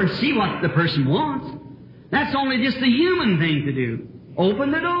the door and see what the person wants. That's only just the human thing to do.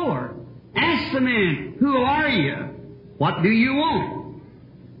 Open the door. Ask the man, who are you? What do you want?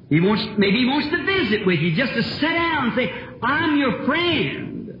 Maybe he wants to visit with you, just to sit down and say, I'm your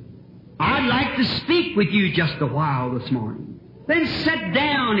friend. I'd like to speak with you just a while this morning. Then sit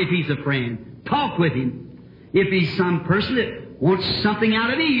down if he's a friend. Talk with him. If he's some person that wants something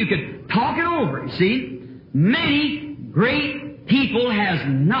out of you, you could talk it over. See? Many great people has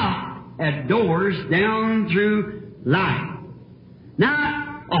knocked at doors down through life.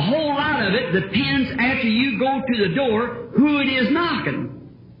 Now, a whole lot of it depends after you go to the door who it is knocking.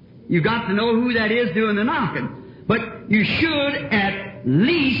 You've got to know who that is doing the knocking. But you should at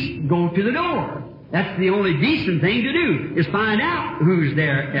least go to the door. That's the only decent thing to do, is find out who's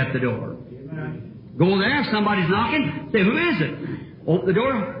there at the door. Go there, if somebody's knocking, say, who is it? Open the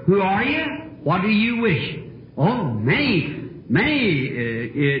door. Who are you? What do you wish? Oh, many.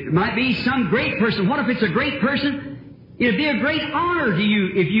 It might be some great person. What if it's a great person? It'd be a great honor to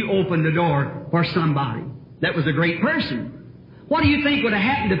you if you opened the door for somebody that was a great person. What do you think would have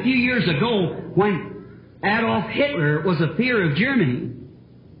happened a few years ago when Adolf Hitler was a fear of Germany?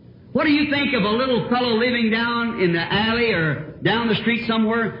 What do you think of a little fellow living down in the alley or down the street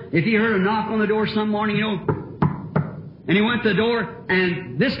somewhere, if he heard a knock on the door some morning, you know, and he went to the door,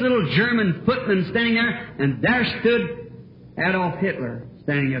 and this little German footman standing there, and there stood Adolf Hitler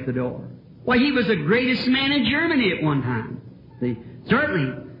standing at the door. Why, he was the greatest man in Germany at one time. See,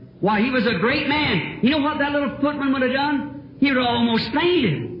 certainly. Why, he was a great man. You know what that little footman would have done? He would have almost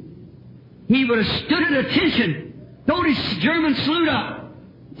fainted. He would have stood at attention, thrown his German salute up,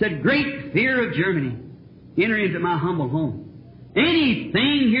 said, great fear of Germany, enter into my humble home.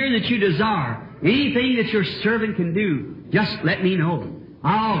 Anything here that you desire, anything that your servant can do, just let me know.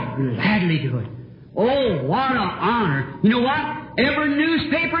 I'll gladly do it. Oh, what an honor. You know what? Every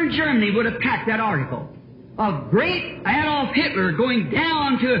newspaper in Germany would have packed that article. A great Adolf Hitler going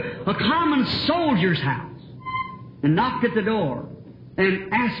down to a common soldier's house and knocked at the door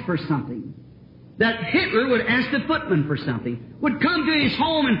and asked for something. That Hitler would ask the footman for something, would come to his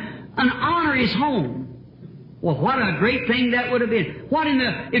home and honor his home. Well, what a great thing that would have been.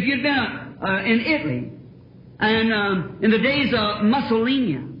 If you'd been in Italy, and in the days of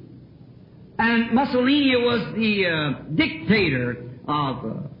Mussolini, and Mussolini was the dictator of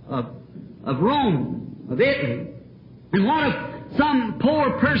Rome, of Italy, and what if some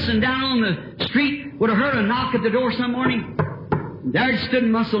poor person down on the street would have heard a knock at the door some morning? There stood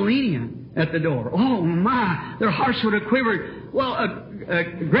Mussolini at the door. Oh my, their hearts would have quivered. Well, a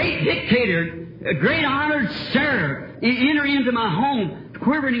great dictator, a great honored sir, enter into my home,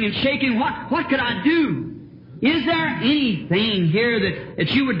 quivering and shaking. What could I do? Is there anything here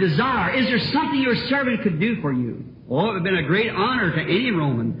that you would desire? Is there something your servant could do for you? Oh, it would have been a great honor to any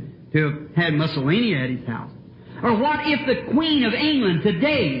Roman to have had Mussolini at his house. Or what if the Queen of England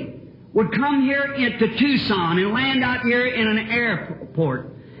today would come here into Tucson and land out here in an airport?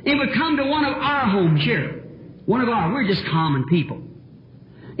 It would come to one of our homes here. We're just common people.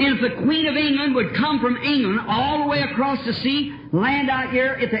 And if the Queen of England would come from England all the way across the sea, land out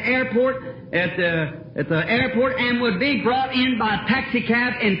here at the airport, and would be brought in by a taxi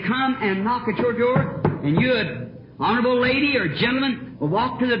cab and come and knock at your door, and you, honorable lady or gentleman, would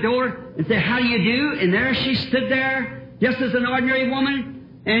walk to the door and say, how do you do? And there she stood there, just as an ordinary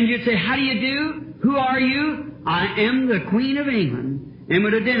woman, and you'd say, how do you do? Who are you? I am the Queen of England, and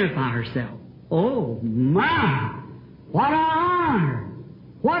would identify herself. Oh, my! What an honor!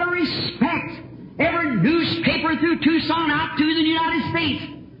 What a respect! Every newspaper through Tucson out to the United States,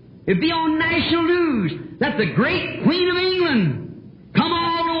 it'd be on national news that the great Queen of England come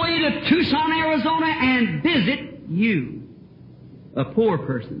all the way to Tucson, Arizona, and visit you, a poor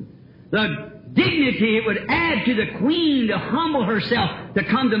person. The dignity it would add to the Queen to humble herself to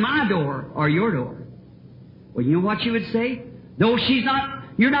come to my door or your door. Well, you know what she would say? Though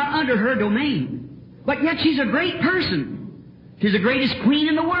you're not under her domain, but yet she's a great person. She's the greatest queen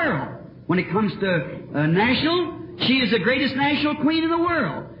in the world. When it comes to national, she is the greatest national queen in the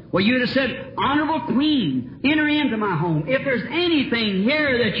world. Well, you'd have said, honorable queen, enter into my home. If there's anything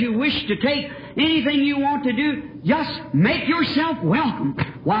here that you wish to take, anything you want to do, just make yourself welcome.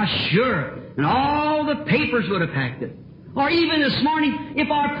 Why, sure. And all the papers would have packed it. Or even this morning, if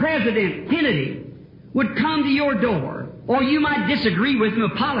our president, Kennedy, would come to your door, or you might disagree with him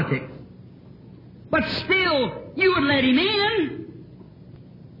of politics, But still, you would let him in.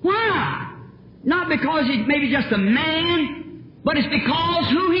 Why? Not because he's maybe just a man, but it's because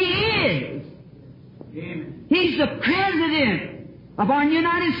who he is. Amen. He's the President of our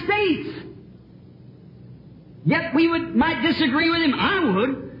United States. Yet we might disagree with him, I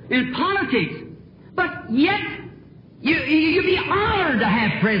would, in politics. But yet, you'd be honored to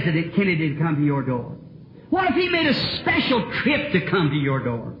have President Kennedy to come to your door. What if he made a special trip to come to your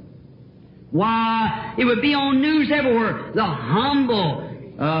door? Why, it would be on news everywhere. The humble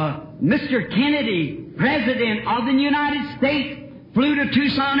Mr. Kennedy, President of the United States, flew to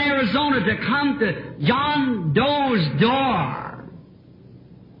Tucson, Arizona to come to John Doe's door.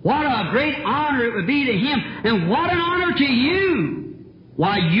 What a great honor it would be to him, and what an honor to you.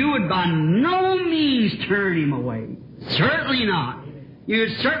 Why, you would by no means turn him away. Certainly not. You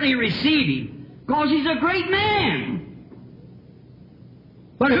would certainly receive him, because he's a great man.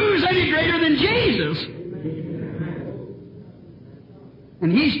 But who's any greater than Jesus?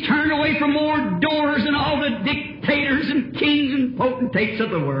 And he's turned away from more doors than all the dictators and kings and potentates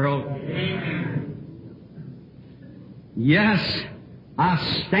of the world. Yes,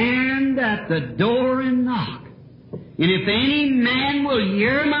 I stand at the door and knock. And if any man will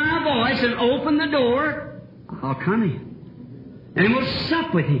hear my voice and open the door, I'll come in. And we'll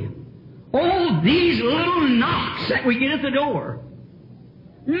sup with him. Oh, these little knocks that we get at the door.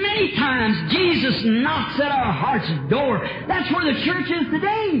 Many times Jesus knocks at our heart's door. That's where the church is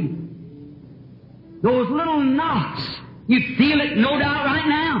today. Those little knocks. You feel it, no doubt, right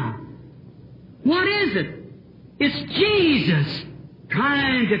now. What is it? It's Jesus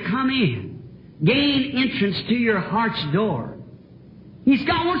trying to come in, gain entrance to your heart's door. He's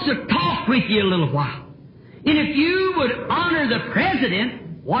wants to talk with you a little while. And if you would honor the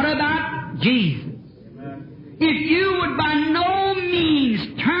President, what about Jesus? If you would by no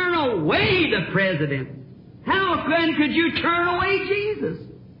means turn away the President, how then could you turn away Jesus?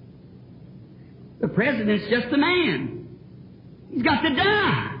 The President's just a man. He's got to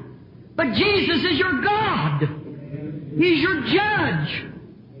die. But Jesus is your God. He's your judge.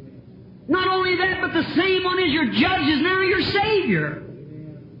 Not only that, but the same one as your judge is now your Savior.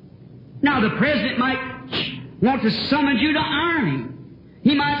 Now the President might want to summon you to iron him.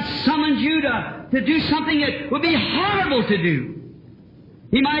 He might summon you to do something that would be horrible to do.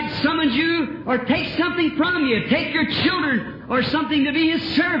 He might summon you or take something from you, take your children or something to be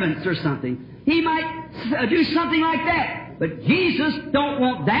his servants or something. He might do something like that. But Jesus don't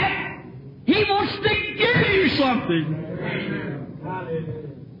want that. He wants to give you something.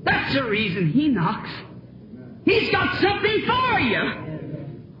 That's the reason he knocks. He's got something for you.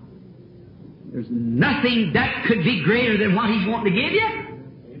 There's nothing that could be greater than what he's wanting to give you.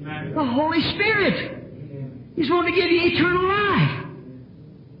 The Holy Spirit. He's wanting to give you eternal life.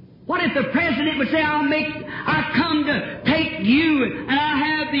 What if the President would say, I come to take you, and I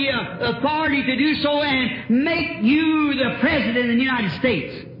have the authority to do so, and make you the President of the United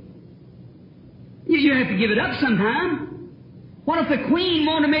States? You have to give it up sometime. What if the Queen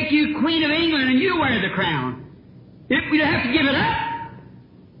wanted to make you Queen of England and you wear the crown? We'd have to give it up.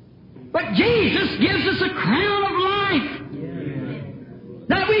 But Jesus gives us a crown of life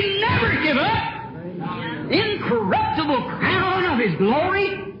that we never give up. Incorruptible crown of His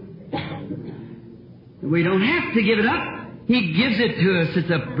glory. We don't have to give it up. He gives it to us. It's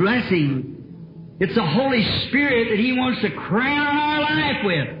a blessing. It's the Holy Spirit that He wants to crown our life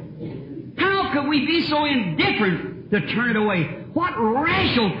with. How could we be so indifferent to turn it away? What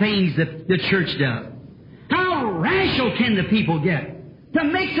rational things the church does. How rational can the people get to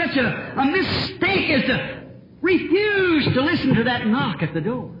make such a mistake as to refuse to listen to that knock at the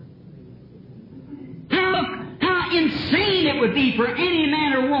door? How insane it would be for any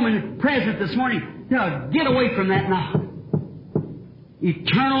man or woman present this morning to get away from that knock.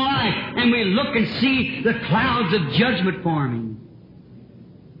 Eternal life. And we look and see the clouds of judgment forming.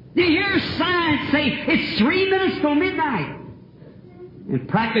 Do you hear science say it's 3 minutes till midnight? And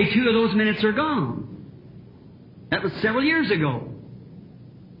practically 2 of those minutes are gone. That was several years ago.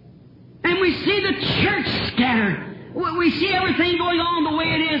 And we see the church scattered. We see everything going on the way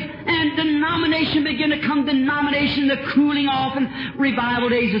it is, and denomination begin to come. Denomination, the cooling off, and revival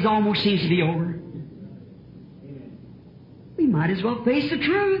days almost seems to be over. We might as well face the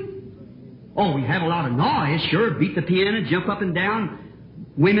truth. Oh, we have a lot of noise, sure. Beat the piano, jump up and down.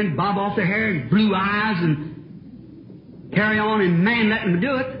 Women bob off their hair and blue eyes and carry on, and man, let them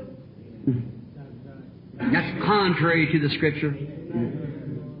do it. That's contrary to the Scripture.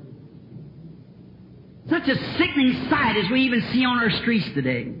 Such a sickening sight as we even see on our streets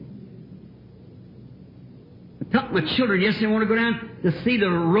today. I took my children yesterday, I want to go down to see the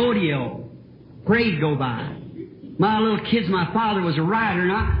rodeo. parade go by. My little kids, my father was a rider,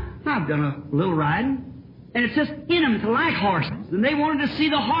 and I've done a little riding. And it's just in them to like horses. And they wanted to see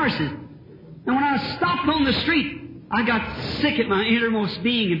the horses. And when I stopped on the street, I got sick at my innermost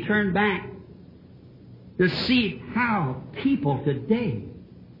being and turned back to see how people today,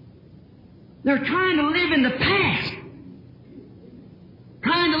 they're trying to live in the past.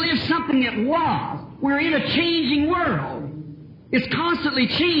 Trying to live something that was. We're in a changing world. It's constantly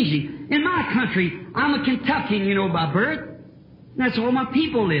changing. In my country, I'm a Kentuckian, you know, by birth. That's all my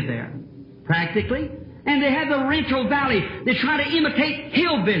people live there, practically. And they have the Rento Valley. They try to imitate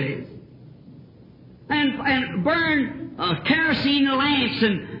hillbillies. And burn kerosene lamps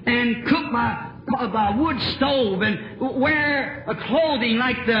and cook by wood stove and wear clothing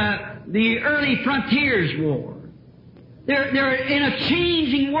like the early frontiers wore. They're in a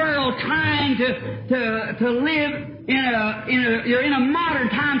changing world, trying to live you're in a modern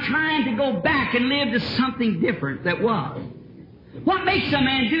time, trying to go back and live to something different that was. What makes a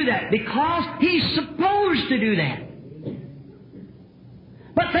man do that? Because he's supposed to do that.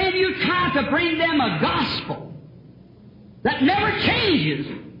 But then you try to bring them a gospel that never changes.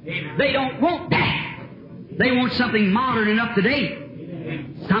 They don't want that. They want something modern and up to date.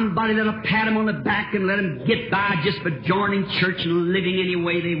 Somebody that'll pat them on the back and let them get by just for joining church and living any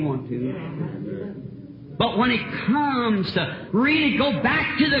way they want to. But when it comes to really go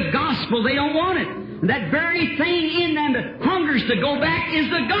back to the gospel, they don't want it. And that very thing in them that hungers to go back is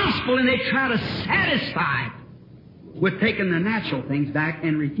the gospel, and they try to satisfy it with taking the natural things back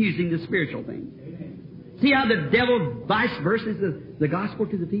and refusing the spiritual things. See how the devil vice versa the gospel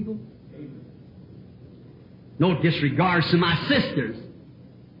to the people? No disregards to my sisters.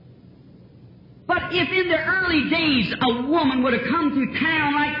 But if in the early days a woman would have come through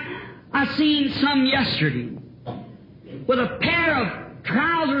town like I seen some yesterday, with a pair of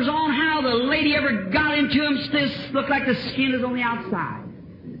trousers on, how the lady ever got into them, just looked like the skin is on the outside.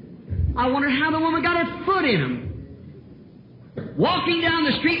 I wondered how the woman got her foot in them. Walking down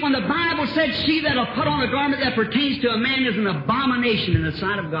the street when the Bible said, she that'll put on a garment that pertains to a man is an abomination in the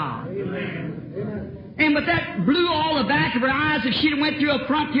sight of God. And but that blew all the back of her eyes. If she'd went through a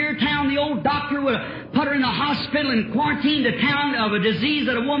frontier town, the old doctor would have put her in the hospital and quarantined the town of a disease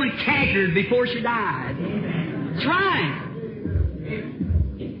that a woman cankered before she died. That's right.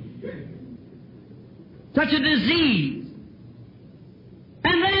 Such a disease.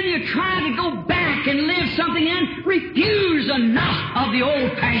 And then you try to go back and live something and refuse enough of the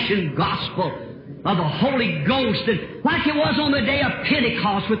old-fashioned gospel of the Holy Ghost, and like it was on the day of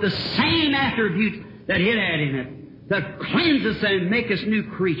Pentecost, with the same attributes that it had in it, to cleanse us and make us new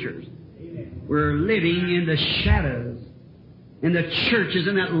creatures. We're living in the shadows, in the churches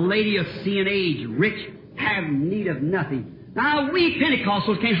in that Laodicean age, rich, have need of nothing. Now, we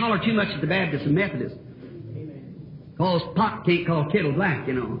Pentecostals can't holler too much at the Baptists and Methodists, because pot can't call kettle black,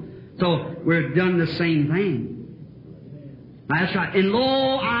 you know. So we're done the same thing. That's right. And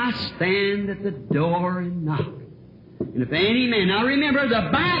lo, I stand at the door and knock. And if any man, now remember, the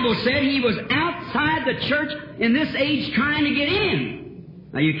Bible said he was outside the church in this age trying to get in.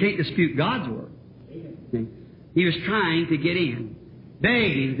 Now you can't dispute God's word. He was trying to get in,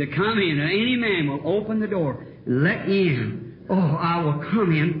 begging to come in. And any man will open the door and let me in. Oh, I will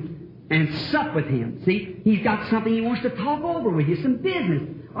come in and sup with him. See, he's got something he wants to talk over with you, some business,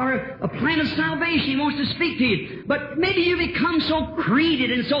 or a plan of salvation he wants to speak to you. But maybe you become so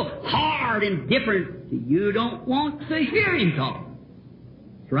creeded and so hard and different, you don't want to hear him talk.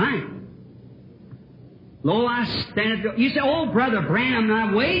 That's right. Lo, I stand at the door. You say, oh, Brother Branham,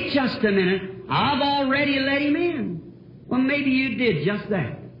 now wait just a minute. I've already let him in. Well, maybe you did just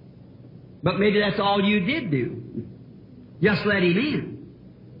that. But maybe that's all you did do. Just let him in.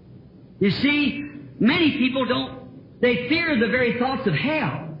 You see, many people they fear the very thoughts of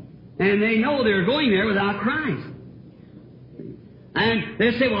hell, and they know they're going there without Christ. And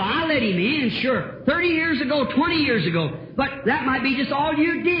they say, well, I let him in, sure, 30 years ago, 20 years ago, but that might be just all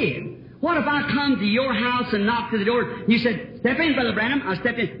you did. What if I come to your house and knock to the door? You said, step in, Brother Branham. I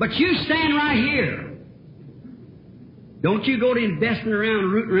stepped in. But you stand right here. Don't you go to investing around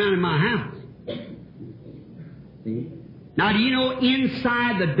and rooting around in my house. See? Now, do you know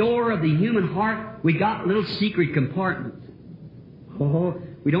inside the door of the human heart, we got little secret compartments? Oh,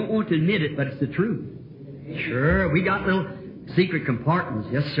 we don't want to admit it, but it's the truth. Sure, we got little secret compartments.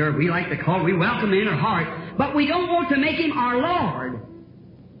 Yes, sir. We like to call, we welcome in our heart, but we don't want to make Him our Lord.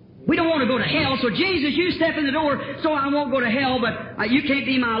 We don't want to go to hell, so Jesus, you step in the door, so I won't go to hell, but you can't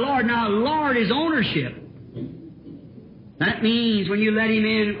be my Lord. Now, Lord is ownership. That means when you let Him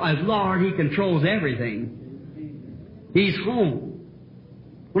in as Lord, He controls everything. He's home.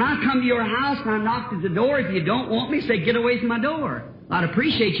 When I come to your house and I knock at the door, if you don't want me, say, get away from my door. I'd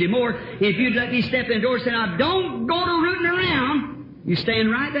appreciate you more if you'd let me step in the door and say, now don't go to rooting around. You stand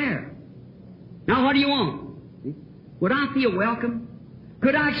right there. Now what do you want? Would I feel welcome?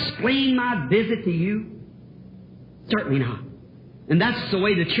 Could I explain my visit to you? Certainly not. And that's the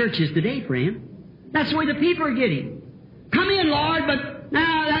way the church is today, friend. That's the way the people are getting. Come in, Lord, but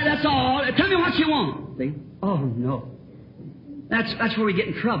that's all. Tell me what you want. See? Oh, no. That's where we get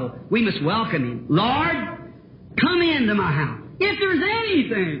in trouble. We must welcome Him. Lord, come into my house. If there's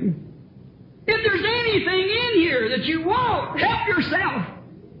anything in here that you want, help yourself.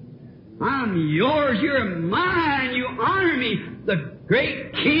 I'm yours, you're mine, you honor me. The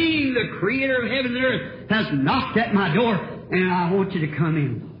great King, the Creator of heaven and earth, has knocked at my door, and I want you to come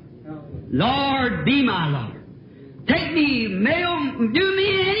in. Lord, be my Lord. Take me, do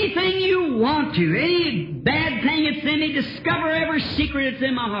me anything you want to. Any bad thing that's in me, discover every secret that's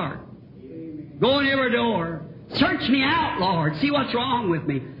in my heart. Go in every door. Search me out, Lord. See what's wrong with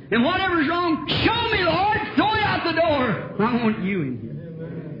me. And whatever's wrong, show me, Lord. Throw it out the door. I want you in here.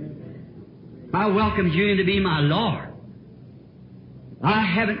 I welcomed you in to be my Lord. I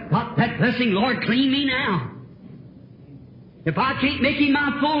haven't got that blessing, Lord. Clean me now. If I can't make Him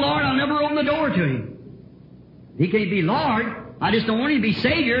my full Lord, I'll never open the door to Him. He can't be Lord. I just don't want Him to be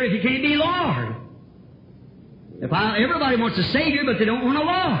Savior if He can't be Lord. Everybody wants a Savior, but they don't want a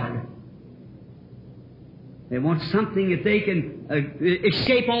Lord. They want something that they can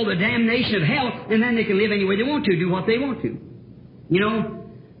escape all the damnation of hell, and then they can live any way they want to, do what they want to. You know,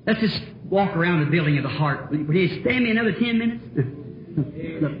 let's just walk around the building of the heart. Will you stand me another 10 minutes?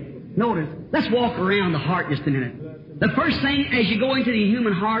 Look, notice, let's walk around the heart just a minute. The first thing, as you go into the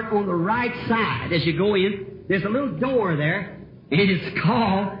human heart, on the right side, as you go in, there's a little door there, and it's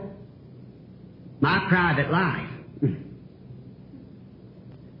called My Private Life.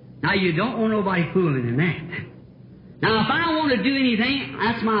 Now, you don't want nobody fooling in that. Now, if I want to do anything,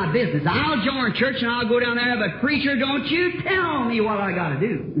 that's my business. I'll join church and I'll go down there, but preacher, don't you tell me what I got to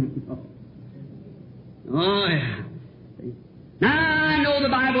do. Oh, yeah. Now, I know the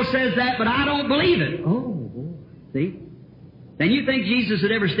Bible says that, but I don't believe it. Oh, see? Then you think Jesus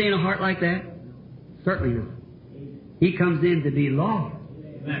would ever stay in a heart like that? Certainly not. He comes in to be Lord.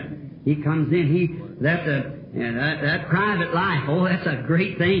 He comes in. That private life, oh, that's a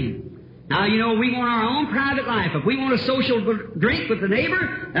great thing. Now, you know, we want our own private life. If we want a social drink with the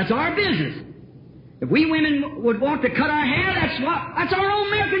neighbor, that's our business. If we women would want to cut our hair, that's our own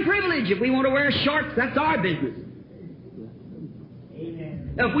American privilege. If we want to wear shorts, that's our business.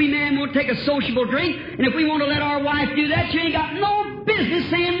 If we men won't take a sociable drink, and if we want to let our wife do that, she ain't got no business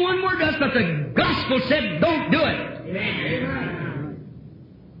saying one word to us, but the gospel said, don't do it. Amen.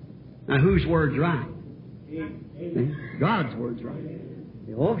 Now, whose word's right? God's word's right.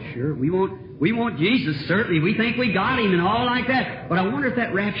 Oh, sure, we want Jesus, certainly. We think we got Him and all like that. But I wonder if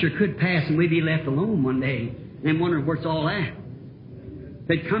that rapture could pass and we'd be left alone one day and wondering where it's all at. If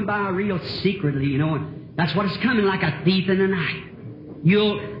it come by real secretly, you know, and that's what it's coming, like a thief in the night.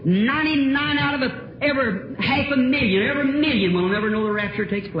 99 out of every million will never know the rapture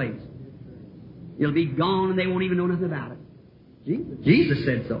takes place. It'll be gone and they won't even know nothing about it. Jesus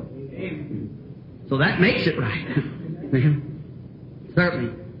said so. So that makes it right.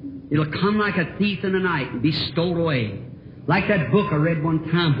 Certainly. It'll come like a thief in the night and be stowed away. Like that book I read one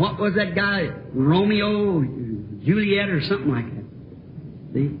time. What was that guy? Romeo, Juliet, or something like that.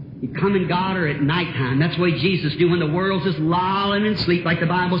 See? He come and got her at nighttime. That's the way Jesus do when the world's just lolling in sleep. Like the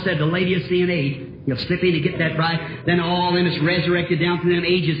Bible said, the lady of sin age. He'll slip in to get that bride. Then all them that's resurrected down through them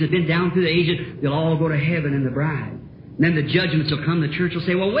ages, have been down through the ages, they'll all go to heaven in the bride. And then the judgments will come. The church will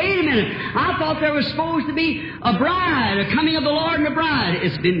say, well, wait a minute. I thought there was supposed to be a bride, a coming of the Lord and a bride.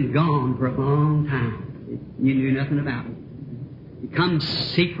 It's been gone for a long time. You knew nothing about it. It comes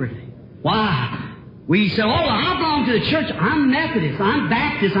secretly. Why? We say, oh, I belong to the church. I'm Methodist. I'm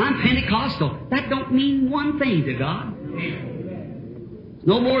Baptist. I'm Pentecostal. That don't mean one thing to God. It's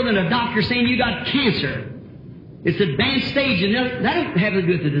no more than a doctor saying you got cancer. It's advanced stage, and that don't have to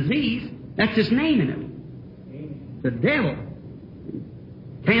do with the disease. That's just naming it. The devil.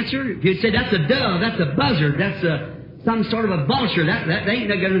 Cancer, if you'd say that's a dove, that's a buzzard, that's some sort of a vulture, that ain't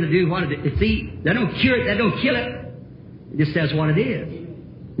going to do what it is. See, that don't cure it, that don't kill it. It just says what it is.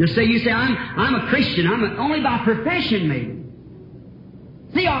 You say, I'm a Christian. Only by profession, maybe.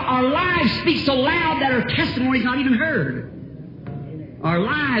 See, our lives speak so loud that our testimony's not even heard. Our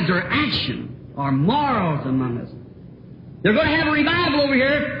lives, our action, our morals among us. They're going to have a revival over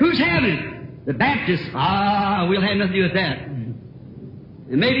here. Who's having it? The Baptists. We'll have nothing to do with that.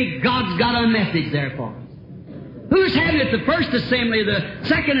 And maybe God's got a message there for us. Who's having it? The first assembly, or the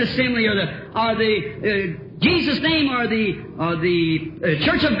second assembly, or the Jesus name, or the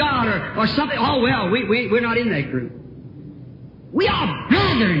Church of God, or something? Oh well, we're not in that group. We are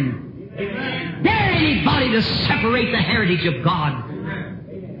brethren. Dare anybody to separate the heritage of God?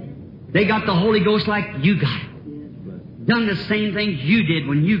 They got the Holy Ghost like you got it. Done the same things you did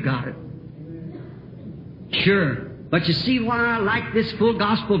when you got it. Sure. But you see why I like this full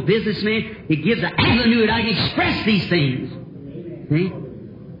gospel businessman? He gives an avenue that I can express these things. See?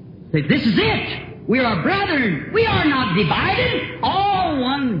 Say, this is it. We are brethren. We are not divided. All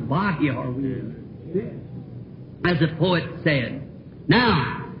one body are we. As the poet said.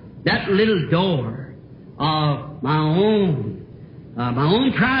 Now, that little door of my own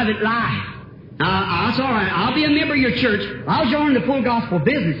private life. Now, that's all right. I'll be a member of your church. I'll join the full gospel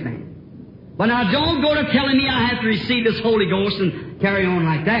businessman. But now don't go to telling me I have to receive this Holy Ghost and carry on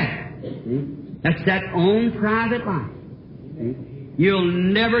like that. That's that own private life. You'll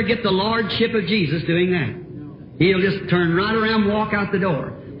never get the lordship of Jesus doing that. He'll just turn right around and walk out the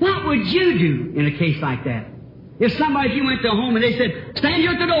door. What would you do in a case like that? If you went to a home and they said, stand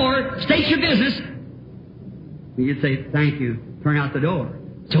here at the door, state your business, you'd say, thank you, turn out the door.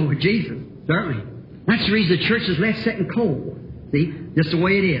 So would Jesus, certainly. That's the reason the church is left setting cold. See, just the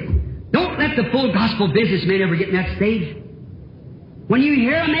way it is. Don't let the full gospel businessman ever get in that stage. When you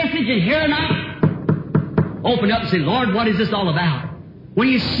hear a message and hear enough, open up and say, Lord, what is this all about? When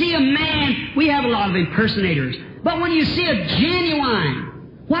you see a man, we have a lot of impersonators, but when you see a genuine,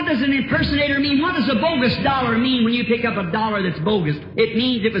 what does an impersonator mean? What does a bogus dollar mean when you pick up a dollar that's bogus? It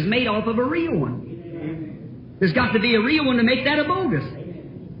means it was made off of a real one. There's got to be a real one to make that a bogus.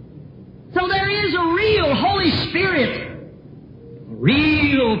 So there is a real Holy Spirit.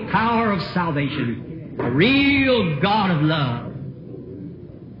 Real power of salvation. A real God of love.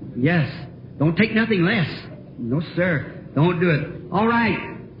 Yes. Don't take nothing less. No, sir. Don't do it. All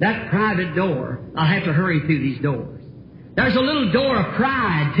right. That private door. I'll have to hurry through these doors. There's a little door of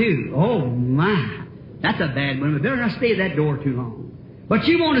pride, too. Oh, my. That's a bad one. We better not stay at that door too long. But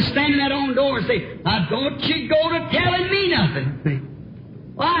you want to stand in that own door and say, now don't you go to telling me nothing.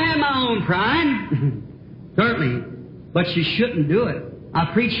 Well, I have my own pride. Certainly. But you shouldn't do it. I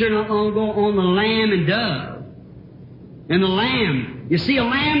preached here not long ago on the lamb and dove. And the lamb. You see,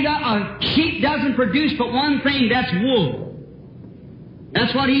 a sheep doesn't produce but one thing, that's wool.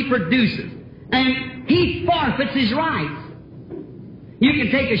 That's what he produces. And he forfeits his rights. You can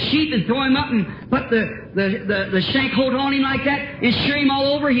take a sheep and throw him up and put the shank hold on him like that and shear him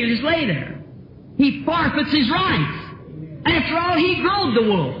all over, he'll just lay there. He forfeits his rights. After all, he growed the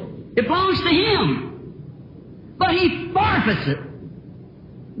wool. It belongs to him. But he forfeits it.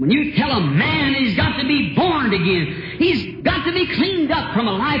 When you tell a man he's got to be born again, he's got to be cleaned up from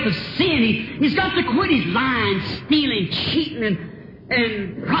a life of sin, he's got to quit his lying, stealing, cheating,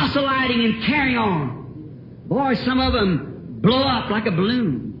 and proselyting and carrying on. Boy, some of them blow up like a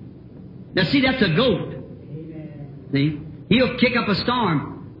balloon. Now see, that's a goat. See? He'll kick up a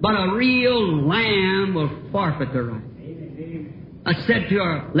storm, but a real lamb will forfeit the right. I said to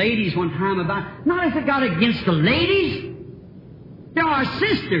our ladies one time about, not as it got against the ladies. They're our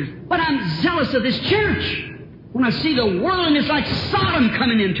sisters, but I'm zealous of this church. When I see the worldliness like Sodom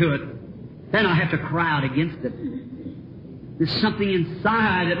coming into it, then I have to cry out against it. There's something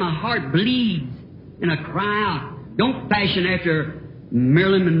inside that my heart bleeds, and I cry out. Don't fashion after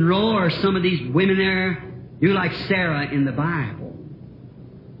Marilyn Monroe or some of these women there. Do like Sarah in the Bible.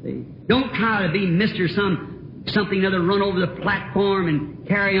 See? Don't try to be Mr. something other, run over the platform and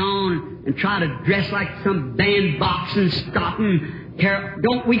carry on and try to dress like some bandbox and stop and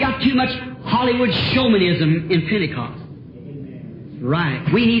we got too much Hollywood showmanism in Pentecost. Right.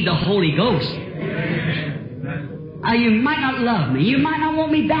 We need the Holy Ghost. You might not love me. You might not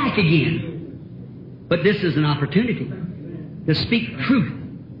want me back again. But this is an opportunity to speak truth.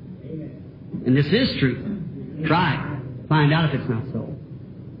 And this is truth. Try it. Find out if it's not so.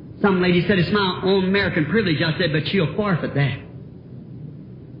 Some lady said, it's my own American privilege. I said, but she'll forfeit that.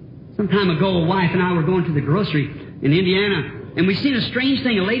 Some time ago, a wife and I were going to the grocery in Indiana, and we seen a strange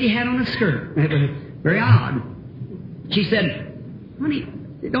thing a lady had on a skirt. It was very odd. She said, honey,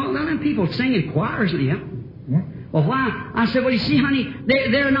 don't let them people sing in choirs. Yeah. Well, why? I said, well, you see, honey,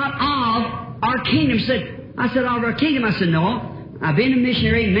 they're not of our kingdom. I said, of our kingdom? I said, no. I've been a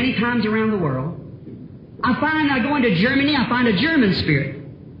missionary many times around the world. I go into Germany, I find a German spirit.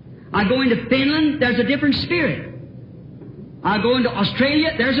 I go into Finland, there's a different spirit. I go into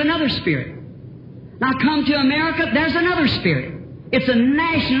Australia, there's another spirit. Now come to America, there's another spirit. It's a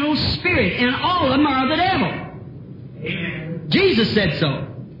national spirit, and all of them are of the devil. Amen. Jesus said so.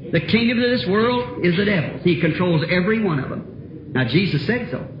 The kingdom of this world is the devil's. He controls every one of them. Now, Jesus said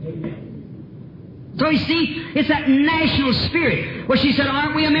so. So you see, it's that national spirit. Well, she said,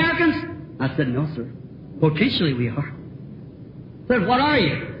 aren't we Americans? I said, no, sir. Potentially we are. I said, what are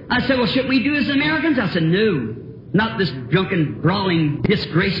you? I said, well, should we do as Americans? I said, no. Not this drunken, brawling,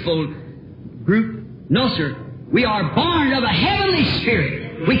 disgraceful group. No, sir. We are born of a heavenly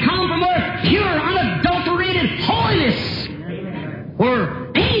spirit. We come from a pure, unadulterated holiness,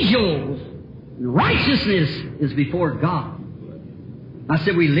 where angels and righteousness is before God. I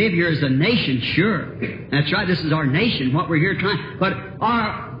said, we live here as a nation, sure. That's right, this is our nation, what we're here trying. But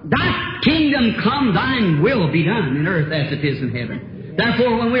thy kingdom come, thine will be done in earth as it is in heaven.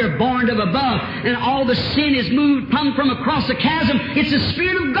 Therefore, when we are born of above and all the sin is moved, come from across the chasm, it's the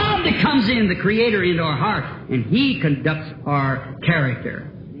Spirit of God that comes in, the Creator, into our heart, and He conducts our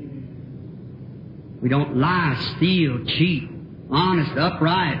character. We don't lie, steal, cheat, honest,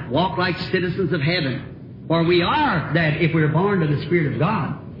 upright, walk like citizens of heaven. For we are that if we're born of the Spirit of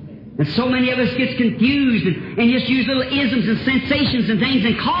God. And so many of us get confused and just use little isms and sensations and things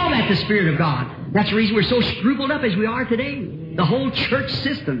and call that the Spirit of God. That's the reason we're so scrupled up as we are today. The whole church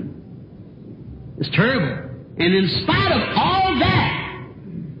system is terrible. And in spite of all that,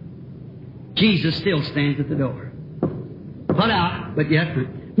 Jesus still stands at the door. Put out, but yet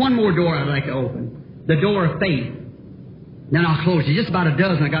one more door I'd like to open. The door of faith. Then I'll close it. Just about a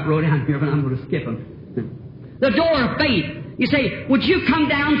dozen I got wrote down here, but I'm going to skip them. The door of faith. You say, would you come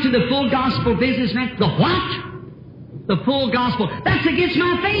down to the full gospel business, man? The what? The full gospel. That's against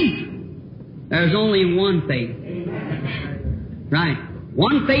my faith. There's only one faith. Right.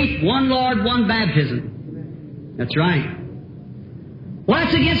 One faith, one Lord, one baptism. That's right. Well,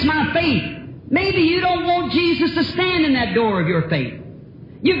 that's against my faith. Maybe you don't want Jesus to stand in that door of your faith.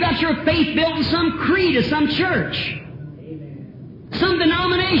 You've got your faith built in some creed of some church, some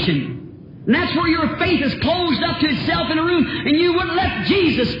denomination. And that's where your faith is closed up to itself in a room, and you wouldn't let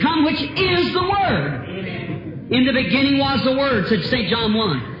Jesus come, which is the Word. In the beginning was the Word, said St. John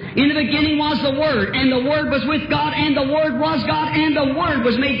 1. In the beginning was the Word, and the Word was with God, and the Word was God, and the Word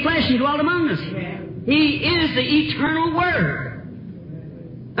was made flesh and dwelt among us. He is the eternal Word.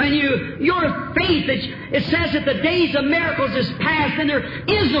 And your faith, it says that the days of miracles is past, and there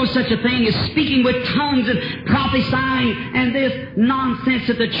is no such a thing as speaking with tongues and prophesying and this nonsense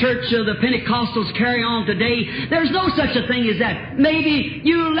that the church of the Pentecostals carry on today. There's no such a thing as that. Maybe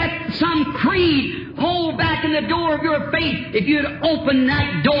you let some creed hold back in the door of your faith. If you'd open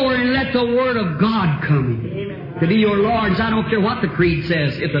that door and let the Word of God come in to be your Lord. I don't care what the creed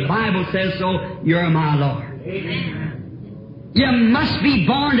says. If the Bible says so, you're my Lord. Amen. You must be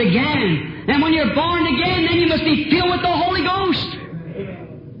born again. And when you're born again, then you must be filled with the Holy Ghost.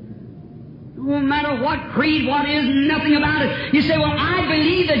 No matter what creed, what is, nothing about it. You say, well, I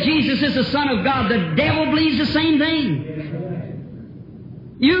believe that Jesus is the Son of God. The devil believes the same thing.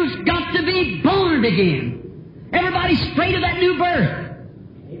 You've got to be born again. Everybody's afraid of that new birth.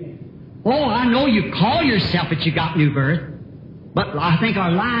 Oh, I know you call yourself that you got new birth. But I think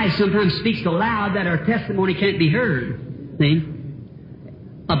our lives sometimes speak so loud that our testimony can't be heard. See?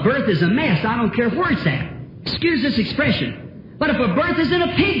 A birth is a mess. I don't care where it's at. Excuse this expression. But if a birth is in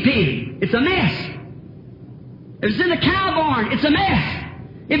a pig pen, it's a mess. If it's in a cow barn, it's a mess.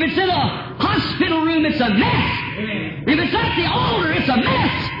 If it's in a hospital room, it's a mess. Amen. If it's at the altar, it's a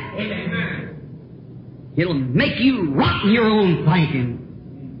mess. Amen. It'll make you rot in your own thinking.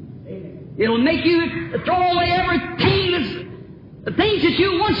 It'll make you throw away everything the things that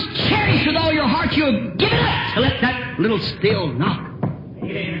you once cherished with all your heart, you'll give it up to let that little still knock.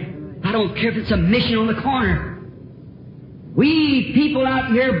 Amen. I don't care if it's a mission on the corner. We people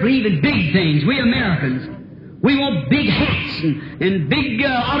out here believe in big things. We Americans. We want big hats and big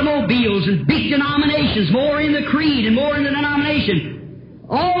automobiles and big denominations, more in the creed and more in the denomination.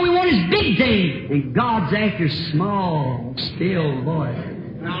 All we want is big things. And God's after small, still voice.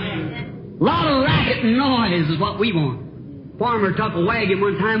 A lot of racket and noise is what we want. Farmer took a wagon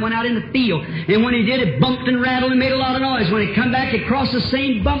one time, went out in the field, and when he did, it bumped and rattled and made a lot of noise. When it come back, it crossed the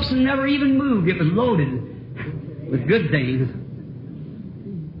same bumps and never even moved. It was loaded with good things.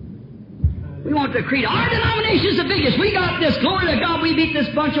 We want the creed. Our denomination's the biggest. We got this. Glory to God. We beat this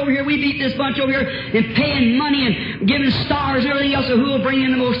bunch over here. We beat this bunch over here. And paying money and giving stars and everything else. So who will bring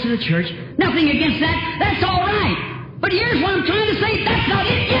in the most to the church? Nothing against that. That's all right. But here's what I'm trying to say. That's not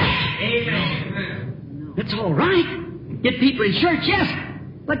it yet. Amen. That's all right. Get people in church, yes.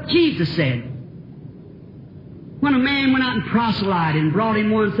 But Jesus said, when a man went out and proselyted and brought him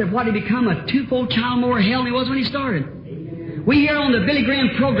one and said, what, he become a twofold child more of hell than he was when he started? Amen. We hear on the Billy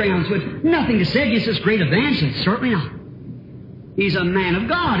Graham programs with nothing to say against this great evangelist. Certainly not. He's a man of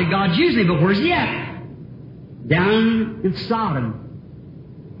God, and God's using him, but where's he at? Down in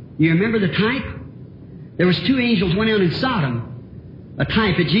Sodom. You remember the type? There was 2 angels went out in Sodom. A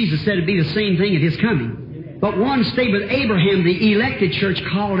type that Jesus said would be the same thing at his coming. But one stayed with Abraham, the elected church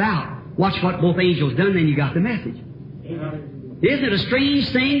called out. Watch what both angels done, then you got the message. Isn't it a strange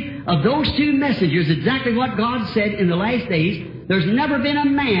thing? Of those 2 messengers, exactly what God said in the last days, there's never been a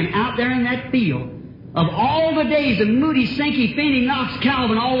man out there in that field. Of all the days of Moody, Sankey, Finney, Knox,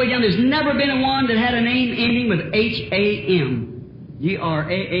 Calvin, all the way down, there's never been a one that had a name ending with H-A-M.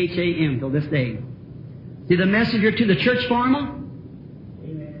 G-R-A-H-A-M till this day. See the messenger to the church formal?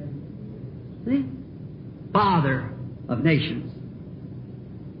 See? Father of nations.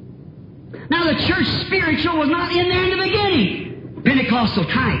 Now the church spiritual was not in there in the beginning. Pentecostal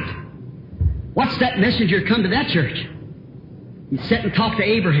type. What's that messenger come to that church? He sat and talked to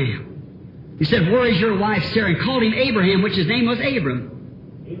Abraham. He said, where is your wife Sarah? And called him Abraham, which his name was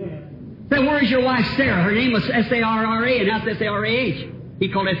Abram. Amen. Said, where is your wife Sarah? Her name was S-A-R-R-A, and now it's S-A-R-A-H. He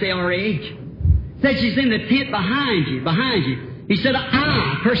called S-A-R-A-H. Said she's in the tent behind you. He said,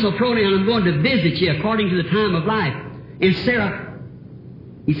 personal pronoun, I'm going to visit you according to the time of life. And Sarah,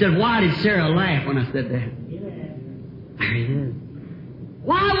 he said, why did Sarah laugh when I said that? Amen. There it is.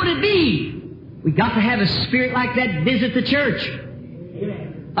 Why would it be? We got to have a spirit like that visit the church.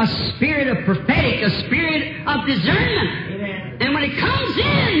 Amen. A spirit of prophetic, a spirit of discernment. Amen. And when it comes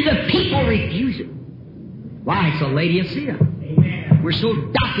in, the people refuse it. Why? It's a Laodicea. Amen. We're so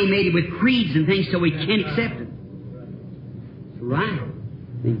documented with creeds and things so we can't accept it. Right.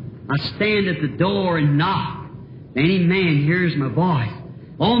 I stand at the door and knock. Any man hears my voice.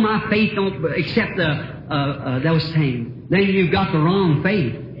 Oh, my faith don't accept those things. Then you've got the wrong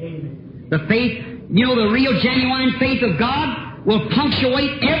faith. Amen. The faith, the real genuine faith of God will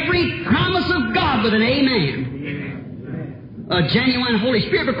punctuate every promise of God with an amen. Amen. A genuine Holy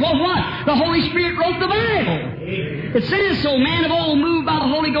Spirit. Because what? The Holy Spirit wrote the Bible. Amen. It says so. Man of old, moved by the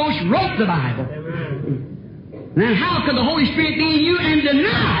Holy Ghost, wrote the Bible. Then how could the Holy Spirit be in you and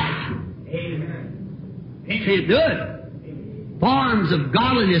deny it? Amen. Can't do it. Forms of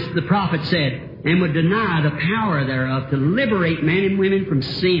godliness, the prophet said, and would deny the power thereof to liberate men and women from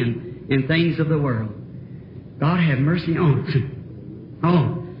sin and things of the world. God have mercy on us.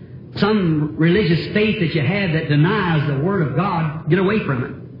 Oh, some religious faith that you have that denies the Word of God, get away from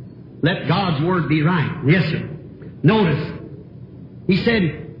it. Let God's Word be right. Yes, sir. Notice, he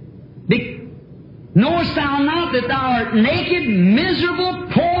said, knowest thou not that thou art naked, miserable,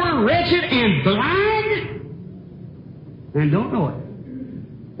 poor, wretched, and blind? And don't know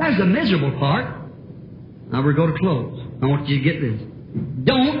it. That's the miserable part. Now we're going to close. I want you to get this.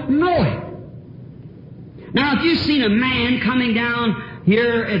 Don't know it. Now, if you've seen a man coming down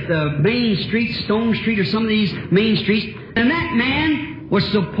here at the main street, Stone Street, or some of these main streets, and that man was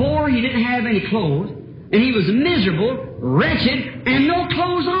so poor he didn't have any clothes, and he was miserable, wretched, and no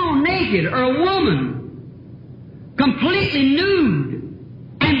clothes on, naked, or a woman, completely nude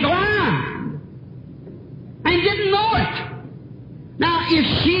and blind, and didn't know it. Now,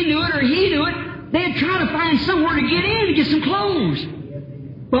 if she knew it or he knew it, they'd try to find somewhere to get in to get some clothes.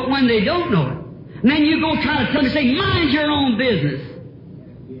 But when they don't know it, and then you go try to tell them and say, mind your own business.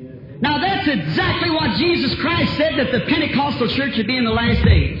 Now that's exactly what Jesus Christ said that the Pentecostal church would be in the last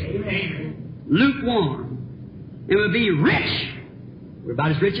days. Amen. Lukewarm. It would be rich. We're about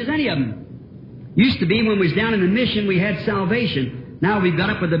as rich as any of them. Used to be when we was down in the mission, we had salvation. Now we've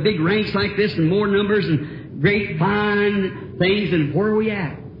got up with the big ranks like this and more numbers and great fine things, and where are we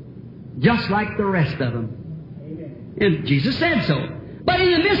at? Just like the rest of them. Amen. And Jesus said so. But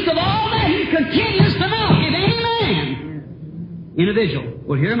in the midst of all that, He continues to knock. If any man, individual,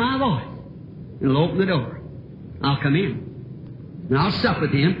 will hear my voice and will open the door, I'll come in. And I'll sup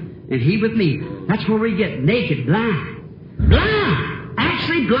with him and he with me. That's where we get naked, blind. Blind!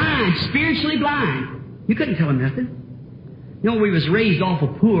 Actually blind, spiritually blind. You couldn't tell him nothing. We was raised awful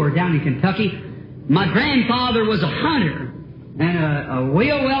poor down in Kentucky. My grandfather was a hunter, and a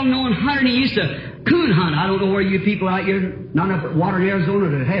well-known hunter, and he used to coon hunt. I don't know where you people out here, not enough water in Arizona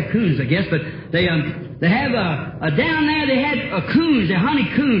to have coons, I guess, but they have down there they had coons, they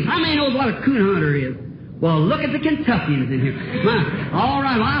hunted coons. How many knows what a coon hunter is? Well, look at the Kentuckians in here. All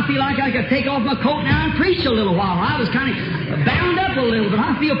right, well, I feel like I could take off my coat now and preach a little while. I was kind of bound up a little, but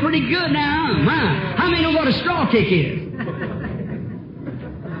I feel pretty good now. How many know what a straw kick is?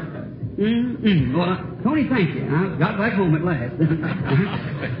 Well, Tony, thank you. I got back home at last.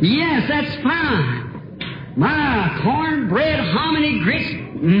 Yes, that's fine. My cornbread, hominy grits,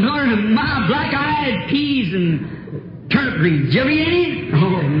 my black-eyed peas and turnip greens. Did you ever eat any?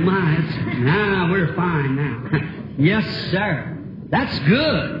 Oh, my. Now, we're fine now. Yes, sir. That's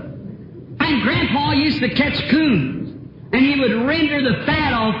good. And Grandpa used to catch coons, and he would render the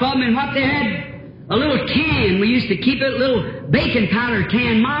fat off of them, and what they had, a little can, we used to keep it, a little baking powder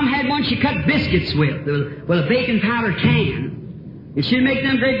can. Mom had one she cut biscuits with a baking powder can. And she'd make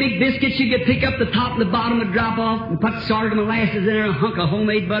them great big biscuits. You could pick up the top and the bottom would drop off, and put sorghum molasses in there, and a hunk of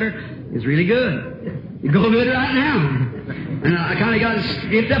homemade butter. It was really good. You go good right now. And I kind of got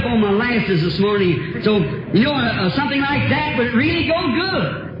skipped up on my molasses this morning. So, something like that would really go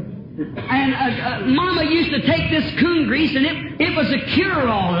good. And Mama used to take this coon grease, and it was a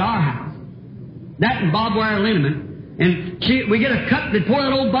cure-all at our house. That and barbed wire liniment. And we get a cup, they pour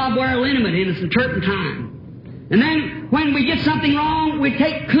that old barbed wire liniment in, it's some turpentine. And then when we get something wrong, we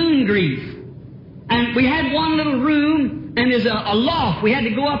take coon grease. And we had one little room, and there's a loft. We had to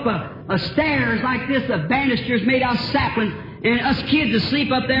go up a stairs like this, a banisters made out of saplings. And us kids would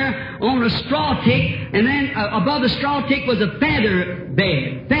sleep up there on a straw tick, and then above the straw tick was a feather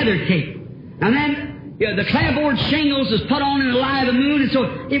bed, feather tick. And then the clapboard shingles was put on in the light of the moon, and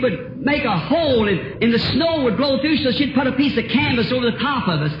so it would make a hole, and the snow would blow through, so she'd put a piece of canvas over the top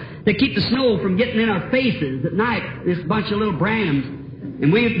of us to keep the snow from getting in our faces at night, this bunch of little brams.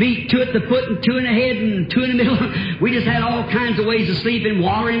 And we'd be 2 at the foot and 2 in the head and 2 in the middle. We just had all kinds of ways of sleeping,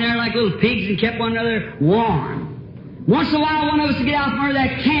 water in there like little pigs, and kept one another warm. Once in a while, one of us would get out from under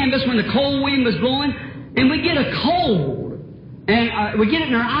that canvas when the cold wind was blowing, and we'd get a cold. And we'd get it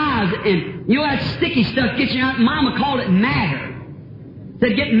in our eyes, and that sticky stuff gets you out. Mama called it matter.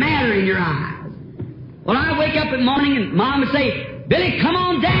 Said, get matter in your eyes. Well, I'd wake up in the morning, and Mom would say, Billy, come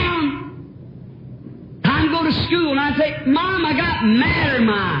on down. Time to go to school. And I'd say, Mom, I got matter in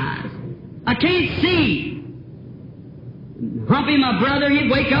my eyes. I can't see. Humpy, my brother,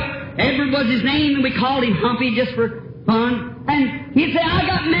 he'd wake up. Edward was his name, and we called him Humpy just for fun. And he'd say, I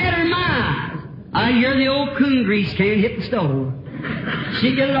got matter in my eyes. I hear the old coon grease can hit the stove.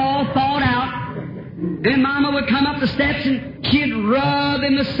 She'd get it all thawed out. And Mama would come up the steps, and she'd rub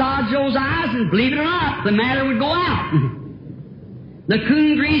and massage those eyes, and believe it or not, the matter would go out. The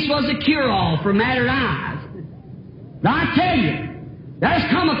coon grease was a cure-all for matted eyes. Now I tell you, there's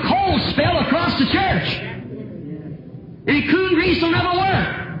come a cold spell across the church. And coon grease will never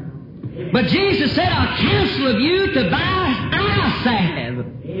work. But Jesus said, I'll counsel of you to buy eye salve,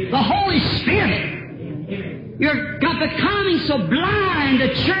 the Holy Spirit. You're becoming so blind,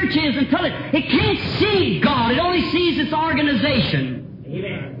 the church is, until it can't see God. It only sees its organization.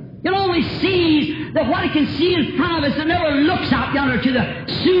 Amen. It only sees that what it can see in front of us. It never looks out yonder to the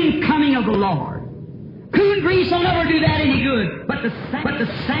soon coming of the Lord. Coon grease will never do that any good. But the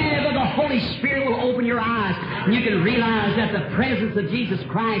salve of the Holy Spirit will open your eyes, and you can realize that the presence of Jesus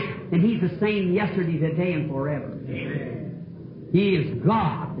Christ, and He's the same yesterday, today, and forever. Amen. He is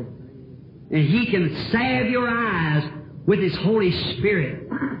God. And He can salve your eyes with His Holy Spirit.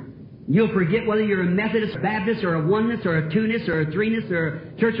 You'll forget whether you're a Methodist, Baptist, or a Oneness, or a Two-ness, or a Three-ness,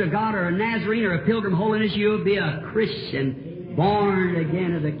 or a Church of God, or a Nazarene, or a Pilgrim Holiness. You'll be a Christian, born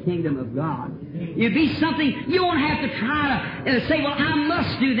again of the kingdom of God. You'll be something, you won't have to try to say, well, I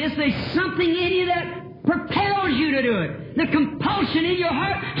must do this. There's something in you that propels you to do it. The compulsion in your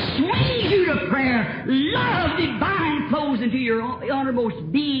heart swings you to prayer. Love divine flows into your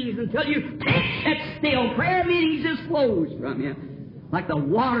uttermost beings until you take that still. Prayer meetings just flows from you like the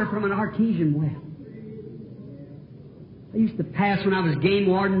water from an artesian well. I used to pass when I was game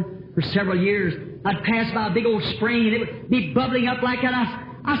warden for several years. I'd pass by a big old spring, and it would be bubbling up like that.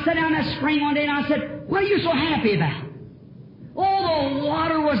 I sat down that spring one day, and I said, what are you so happy about? Oh, the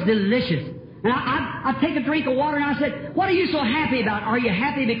water was delicious. And I'd take a drink of water, and I said, what are you so happy about? Are you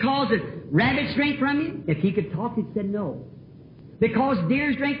happy because the rabbits drank from you? If he could talk, he'd said no. Because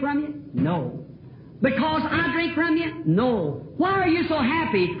deers drank from you? No. Because I drink from you? No. Why are you so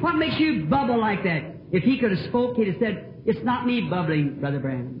happy? What makes you bubble like that? If he could have spoke, he'd have said, it's not me bubbling, Brother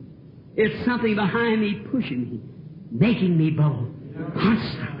Branham. It's something behind me pushing me, making me bubble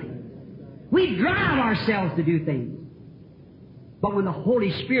constantly. We drive ourselves to do things. But when the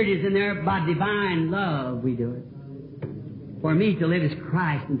Holy Spirit is in there, by divine love, we do it. For me to live is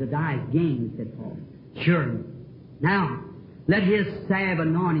Christ, and to die is gain, said Paul. Sure. Now, let His salve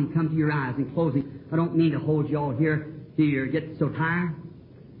anointing come to your eyes. In closing, I don't mean to hold you all here till you get so tired.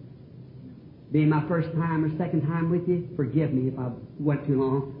 Being my first time or second time with you, forgive me if I went too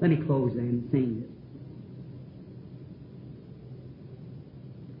long. Let me close then and sing this.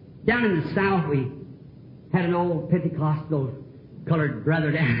 Down in the South, we had an old Pentecostal colored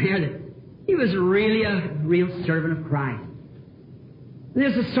brother down there that he was really a real servant of Christ. And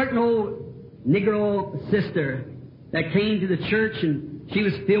there's a certain old Negro sister that came to the church, and she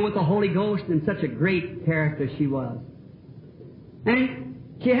was filled with the Holy Ghost, and such a great character she was. And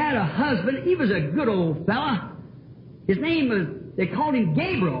she had a husband. He was a good old fella. His name was, they called him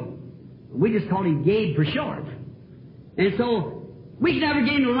Gabriel. We just called him Gabe for short. And so we never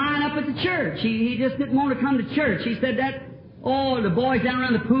get him to line up at the church. He just didn't want to come to church. He said that, the boys down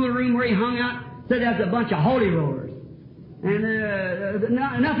around the pool room where he hung out said that's a bunch of holy rollers. And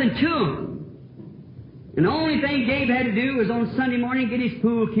nothing to them. And the only thing Gabe had to do was on Sunday morning get his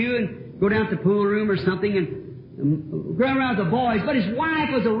pool cue and go down to the pool room or something and go around with the boys. But his wife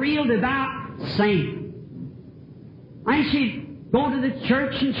was a real devout saint. And she'd go to the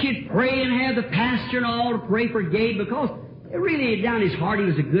church and she'd pray and have the pastor and all to pray for Gabe because it really down his heart he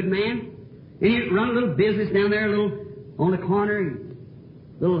was a good man. And he'd run a little business down there, a little on the corner,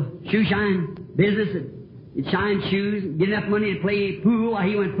 little shoe shine business. He'd shine shoes and get enough money to play pool while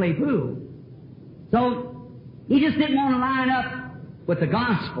he went to play pool. So he just didn't want to line up with the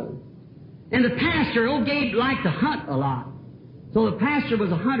gospel. And the pastor, old Gabe liked to hunt a lot. So the pastor was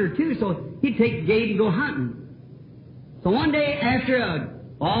a hunter too, so he'd take Gabe and go hunting. So one day after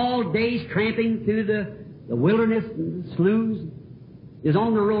all days tramping through the wilderness and the sloughs, he was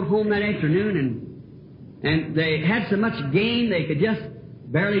on the road home that afternoon and they had so much game they could just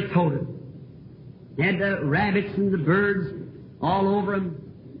barely tote it. They had the rabbits and the birds all over them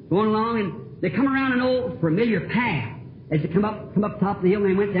going along, and they come around an old familiar path as they come up top of the hill,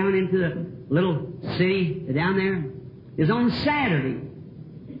 and they went down into the little city down there. It was on Saturday,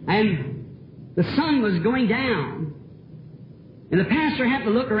 and the sun was going down. And the pastor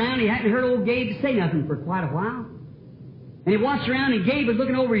happened to look around. He hadn't heard old Gabe say nothing for quite a while. And he watched around, and Gabe was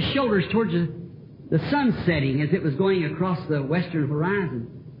looking over his shoulders towards the sun setting as it was going across the western horizon.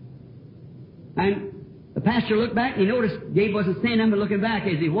 And the pastor looked back, and he noticed Gabe wasn't saying nothing but looking back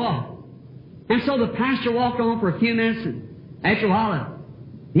as he walked. And so the pastor walked on for a few minutes, and after a while, a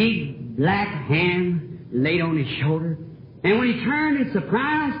big black hand laid on his shoulder. And when he turned in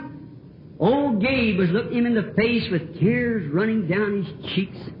surprise, old Gabe was looking him in the face with tears running down his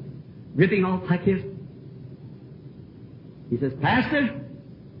cheeks, dripping off like this. He says, "Pastor,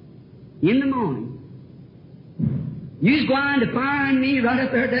 in the morning, you's going to find me right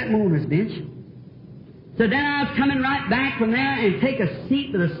up there at that mourner's bench." So then I was coming right back from there and take a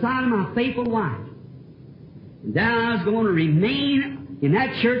seat to the side of my faithful wife. And then I was going to remain in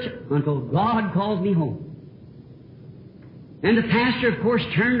that church until God calls me home. And the pastor, of course,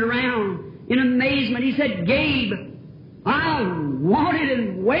 turned around in amazement. He said, "Gabe, I wanted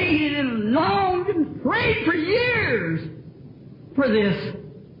and waited and longed and prayed for years for this."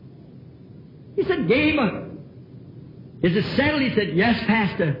 He said, "Gabe, is it settled?" He said, "Yes,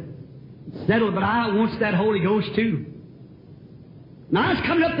 Pastor, it's settled, but I wants that Holy Ghost too." And I was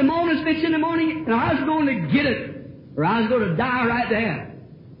coming up the mourner's bench in the morning, and I was going to get it, or I was going to die right there.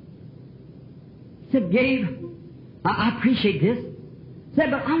 He said, "Gabe, I appreciate this." He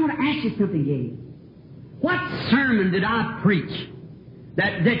said, "But I want to ask you something, Gabe. What sermon did I preach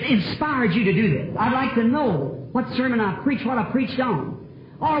that inspired you to do this? I'd like to know what sermon I preached, what I preached on.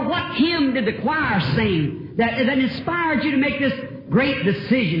 Or what hymn did the choir sing that inspired you to make this great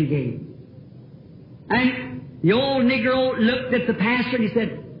decision, Gabe?" And the old Negro looked at the pastor and he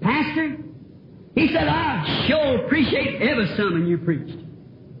said, "Pastor," he said, "I sure appreciate every sermon you preached."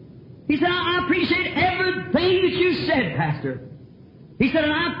 He said, "I appreciate everything that you said, Pastor." He said,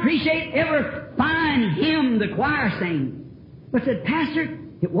 "And I appreciate every fine hymn the choir sang." But said, "Pastor,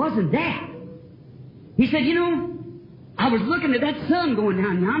 it wasn't that." He said, "You know, I was looking at that sun going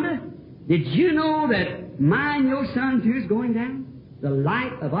down yonder. Did you know that mine, your sun too, is going down? The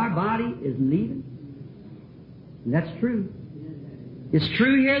light of our body is leaving." And that's true. It's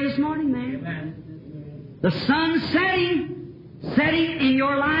true here this morning, man. The sun's setting in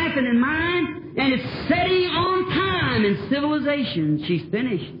your life and in mine, and it's setting on time in civilization. She's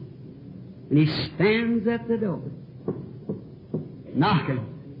finished. And he stands at the door, knocking,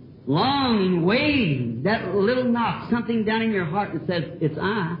 longing, waiting. That little knock, something down in your heart that says, "It's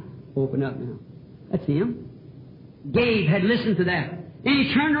I." Open up now. That's him. Gabe had listened to that. And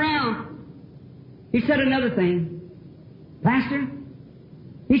he turned around. He said another thing. "Pastor,"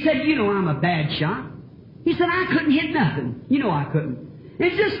 he said, "you know I'm a bad shot." He said, "I couldn't hit nothing. You know I couldn't.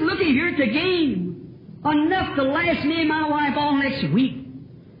 It's just looking here at the game. Enough to last me and my wife all next week."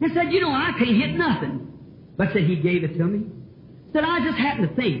 He said, "You know I can't hit nothing." But said he gave it to me. Said, "I just happened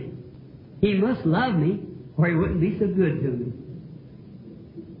to think he must love me or he wouldn't be so good to me."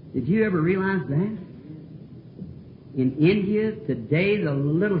 Did you ever realize that? In India today, the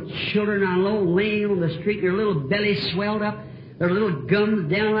little children are laying on the street, their little bellies swelled up, their little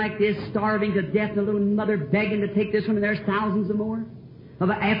gums down like this, starving to death, the little mother begging to take this one, and there's thousands of more. of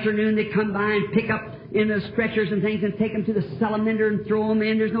an afternoon they come by and pick up in the stretchers and things and take them to the salamander and throw them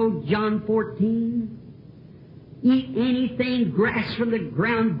in. There's no John 14. Eat anything, grass from the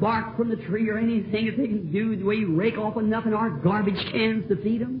ground, bark from the tree, or anything that they can do the way you rake off enough in our garbage cans to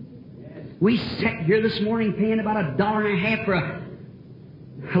feed them. We sat here this morning paying about $1.50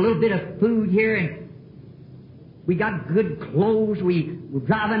 for a little bit of food here, and we got good clothes, we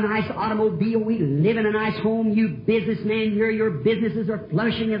drive a nice automobile, we live in a nice home. You businessmen here, your businesses are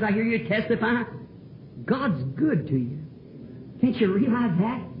flourishing as I hear you testify. God's good to you. Can't you realize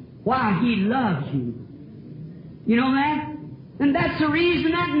that? Why, He loves you. You know that? And that's the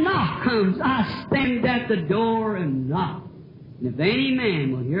reason that knock comes. I stand at the door and knock. And if any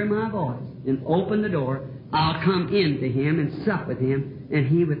man will hear my voice and open the door, I'll come in to him and sup with him and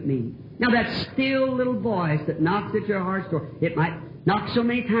he with me. Now that still little voice that knocks at your heart's door, it might knock so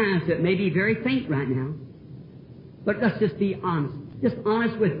many times that it may be very faint right now. But let's just be honest. Just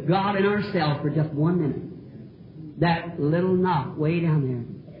honest with God and ourselves for just 1 minute. That little knock way down there.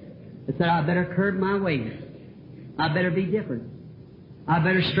 It said, I better curb my ways. I better be different. I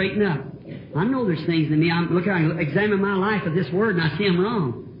better straighten up. I know there's things in me. I examine my life of this Word and I see I'm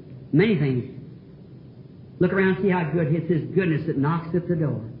wrong. Many things. Look around and see how good it's His goodness that knocks at the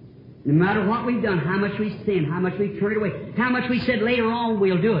door. No matter what we've done, how much we sinned, how much we turned away, how much we said later on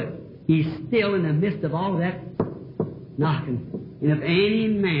we'll do it, He's still in the midst of all of that knocking. And if any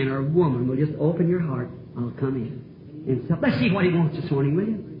man or woman will just open your heart, I'll come in. And so, let's see what He wants this morning, will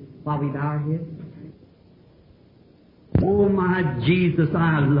you? While we bow our heads. Oh, my Jesus,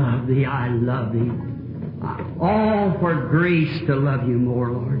 I love Thee, I love Thee. All for grace to love You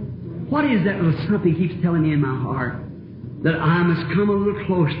more, Lord. What is that little something keeps telling me in my heart? That I must come a little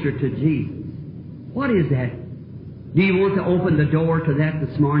closer to Jesus. What is that? Do you want to open the door to that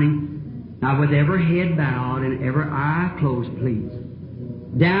this morning? Now, with every head bowed and every eye closed, please.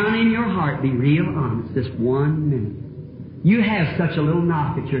 Down in your heart, be real honest this 1 minute. You have such a little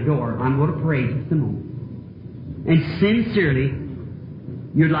knock at your door. I'm going to pray just a moment. And sincerely,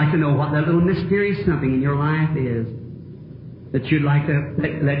 you'd like to know what that little mysterious something in your life is that you'd like to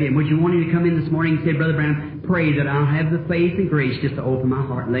let in. Would you want him to come in this morning and say, Brother Branham, pray that I'll have the faith and grace just to open my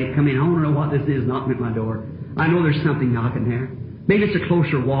heart and let it come in. I want to know what this is knocking at my door. I know there's something knocking there. Maybe it's a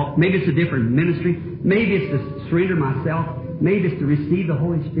closer walk. Maybe it's a different ministry. Maybe it's to surrender myself. Maybe it's to receive the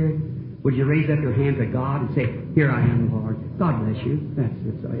Holy Spirit. Would you raise up your hand to God and say, Here I am, Lord. God bless you. That's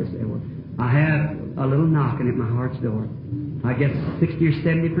it. So I say, well, I have a little knocking at my heart's door. I guess 60 or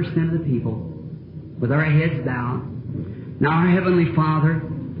 70% of the people with our heads down. Now, our Heavenly Father,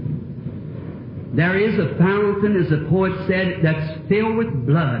 there is a fountain, as the poet said, that's filled with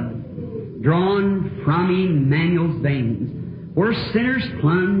blood, drawn from Emmanuel's veins, where sinners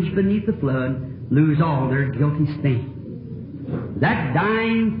plunge beneath the flood, lose all their guilty stain. That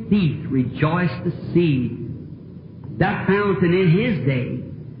dying thief rejoiced to see that fountain in his day,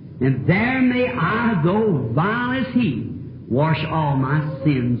 and there may I, though vile as he, wash all my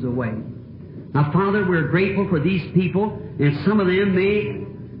sins away. Now, Father, we're grateful for these people, and some of them may,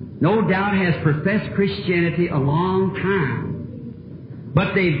 no doubt, has professed Christianity a long time,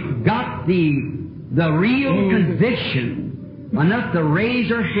 but they've got the real conviction enough to raise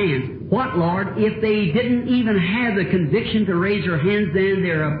their hands. What, Lord, if they didn't even have the conviction to raise their hands, then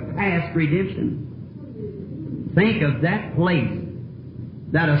they're a past redemption. Think of that place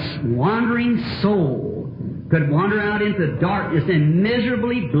that a wandering soul could wander out into darkness and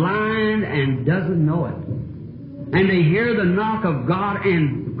miserably blind and doesn't know it. And they hear the knock of God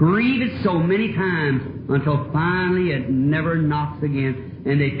and grieve it so many times until finally it never knocks again.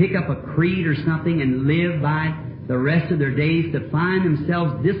 And they pick up a creed or something and live by the rest of their days to find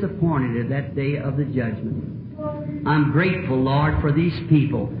themselves disappointed at that day of the judgment. I'm grateful, Lord, for these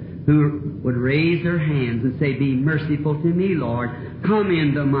people who would raise their hands and say, Be merciful to me, Lord. Come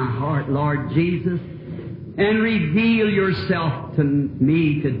into my heart, Lord Jesus, and reveal Yourself to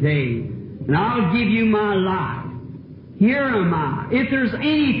me today. And I'll give You my life. Here am I. If there's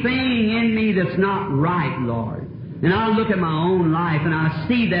anything in me that's not right, Lord, and I look at my own life and I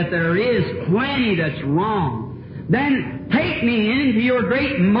see that there is plenty that's wrong, then take me into Your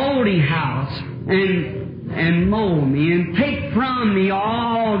great molding house and mold me and take from me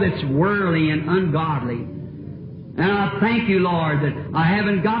all that's worldly and ungodly. And I thank You, Lord, that I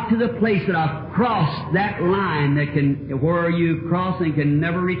haven't got to the place that I've crossed that line where You cross and can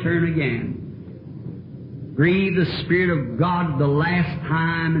never return again. Grieve the Spirit of God the last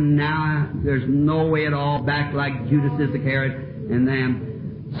time, and now there's no way at all back like Judas Iscariot and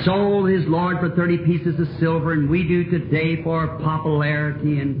them. sold his Lord for 30 pieces of silver, and we do today for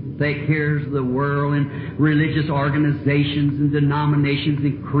popularity and the cares of the world and religious organizations and denominations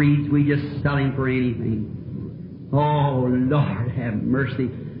and creeds. We just sell him for anything. Oh, Lord, have mercy.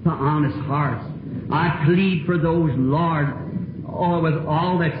 The honest hearts. I plead for those, Lord, with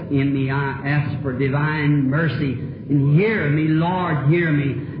all that's in me. I ask for divine mercy. And hear me, Lord, hear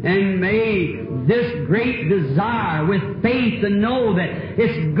me. And may this great desire with faith to know that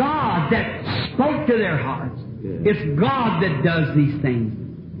it's God that spoke to their hearts. It's God that does these things.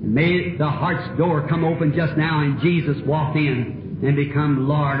 And may the heart's door come open just now and Jesus walk in and become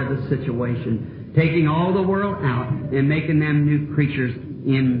Lord of the situation, taking all the world out and making them new creatures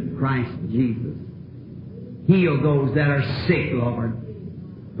in Christ Jesus. Heal those that are sick, Lord,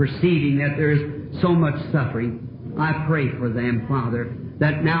 perceiving that there is so much suffering. I pray for them, Father,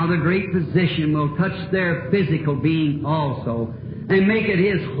 that now the great physician will touch their physical being also and make it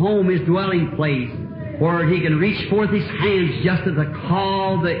his home, his dwelling place, where he can reach forth his hands just as a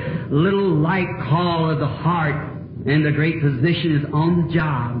call, the little light call of the heart, and the great physician is on the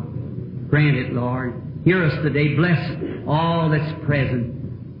job. Grant it, Lord. Hear us today. Bless all that's present.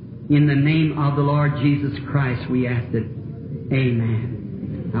 In the name of the Lord Jesus Christ, we ask it.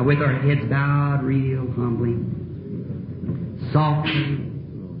 Amen. Now, with our heads bowed real humbly, softly,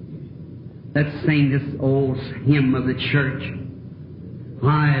 let's sing this old hymn of the church.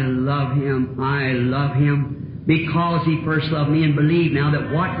 I love Him, because He first loved me, and believe now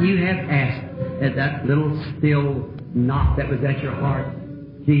that what you have asked at that little still knock that was at your heart,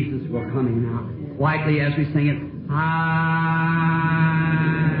 Jesus will come in now. Quietly as we sing it, I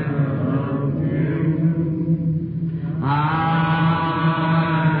love Him. I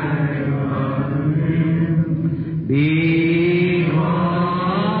love Him.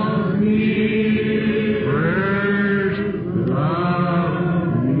 Because He first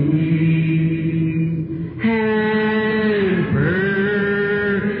loved me and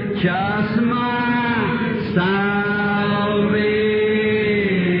purchased my salvation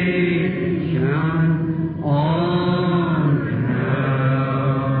on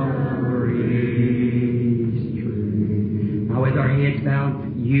Calvary's tree. Now, with our heads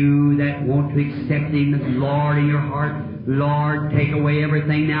bowed, you that want to accept Him as Lord in your heart, Lord, take away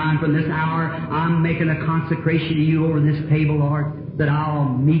everything now, and from this hour, I'm making a consecration to you over this table, Lord, that I'll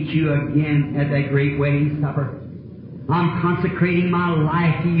meet you again at that great wedding supper. I'm consecrating my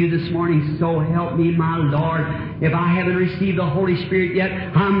life to you this morning, so help me, my Lord. If I haven't received the Holy Spirit yet,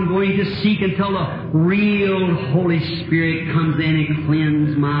 I'm going to seek until the real Holy Spirit comes in and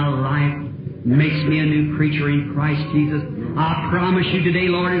cleanses my life, makes me a new creature in Christ Jesus. I promise you today,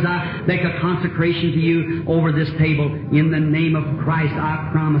 Lord, as I make a consecration to you over this table, in the name of Christ, I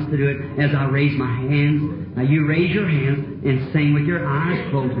promise to do it as I raise my hands. Now you raise your hands and sing with your eyes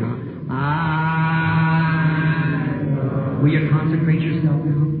closed now. Will you consecrate yourself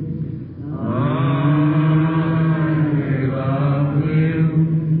now? I love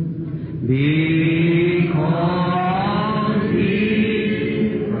Him because He,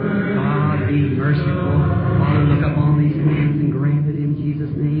 God be merciful. Father, look upon these hands and grant it in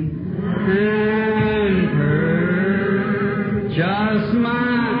Jesus' name. And purchase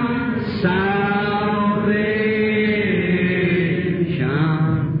my salvation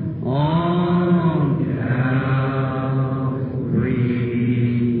on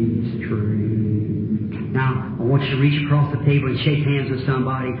Calvary's tree. Now, I want you to reach across the table and shake hands with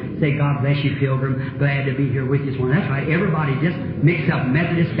somebody. Say, God bless you, Pilgrim. Glad to be here with you this morning. That's right. Everybody just mix up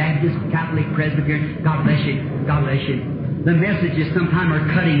Methodist, Baptist, Catholic, Presbyterian. God bless you. God bless you. The messages sometimes are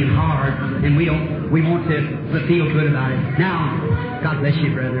cutting and hard, and we want to feel good about it. Now, God bless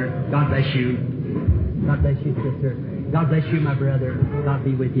you, brother. God bless you. God bless you, sister. God bless you, my brother. God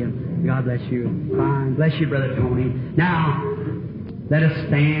be with you. God bless you. Fine. Bless you, Brother Tony. Now, let us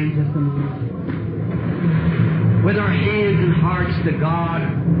stand just a minute. With our hands and hearts to God,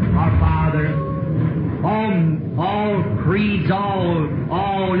 our Father, all creeds, all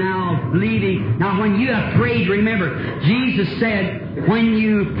now believing. Now, when you have prayed, remember, Jesus said, when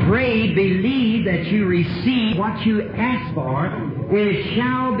you pray, believe that you receive what you ask for, and it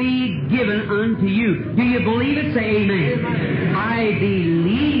shall be given unto you. Do you believe it? Say amen. I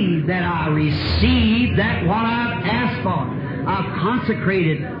believe that I receive that what I've asked for. I've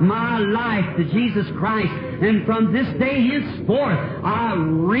consecrated my life to Jesus Christ, and from this day henceforth, I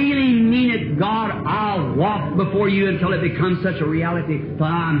really mean it, God. I'll walk before you until it becomes such a reality, till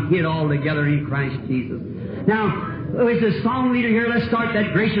I'm hid altogether in Christ Jesus. Now, Is the song leader here? Let's start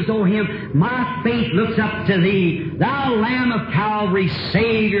that gracious old hymn. My faith looks up to Thee, Thou Lamb of Calvary,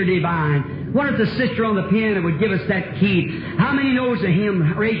 Savior divine. What if the sister on the piano would give us that key? How many knows the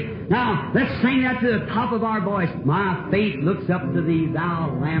hymn? Right? Now, let's sing that to the top of our voice. My faith looks up to Thee,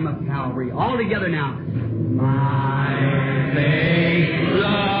 Thou Lamb of Calvary. All together now. My faith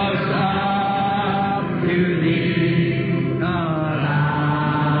looks up to Thee, Thou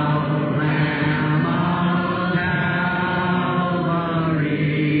Lamb of Calvary.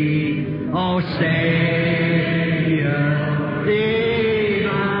 Oh, Savior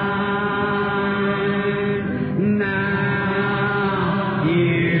divine, now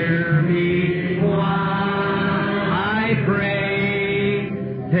hear me while I pray.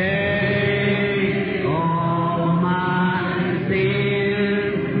 Take all my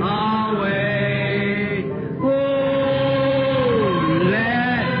sin away. Oh,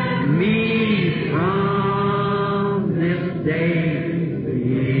 let me from this day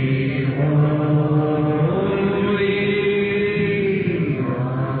be holy.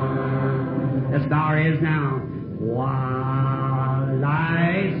 Let's bow our heads now. While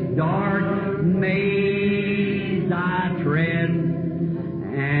life's dark maze I tread,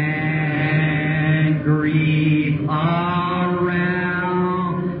 and grief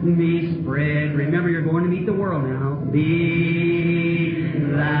around me spread. Remember, you're going to meet the world now. Be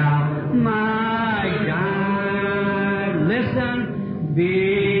Thou my guide. Listen.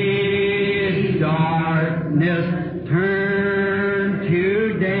 Be darkness turn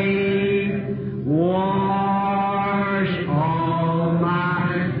to day. Wash all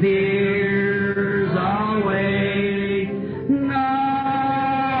my fears away.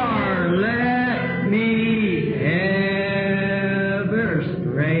 Nor let me ever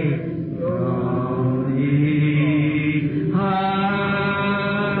stray from Thee aside.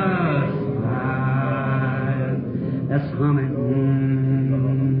 Let's hum it.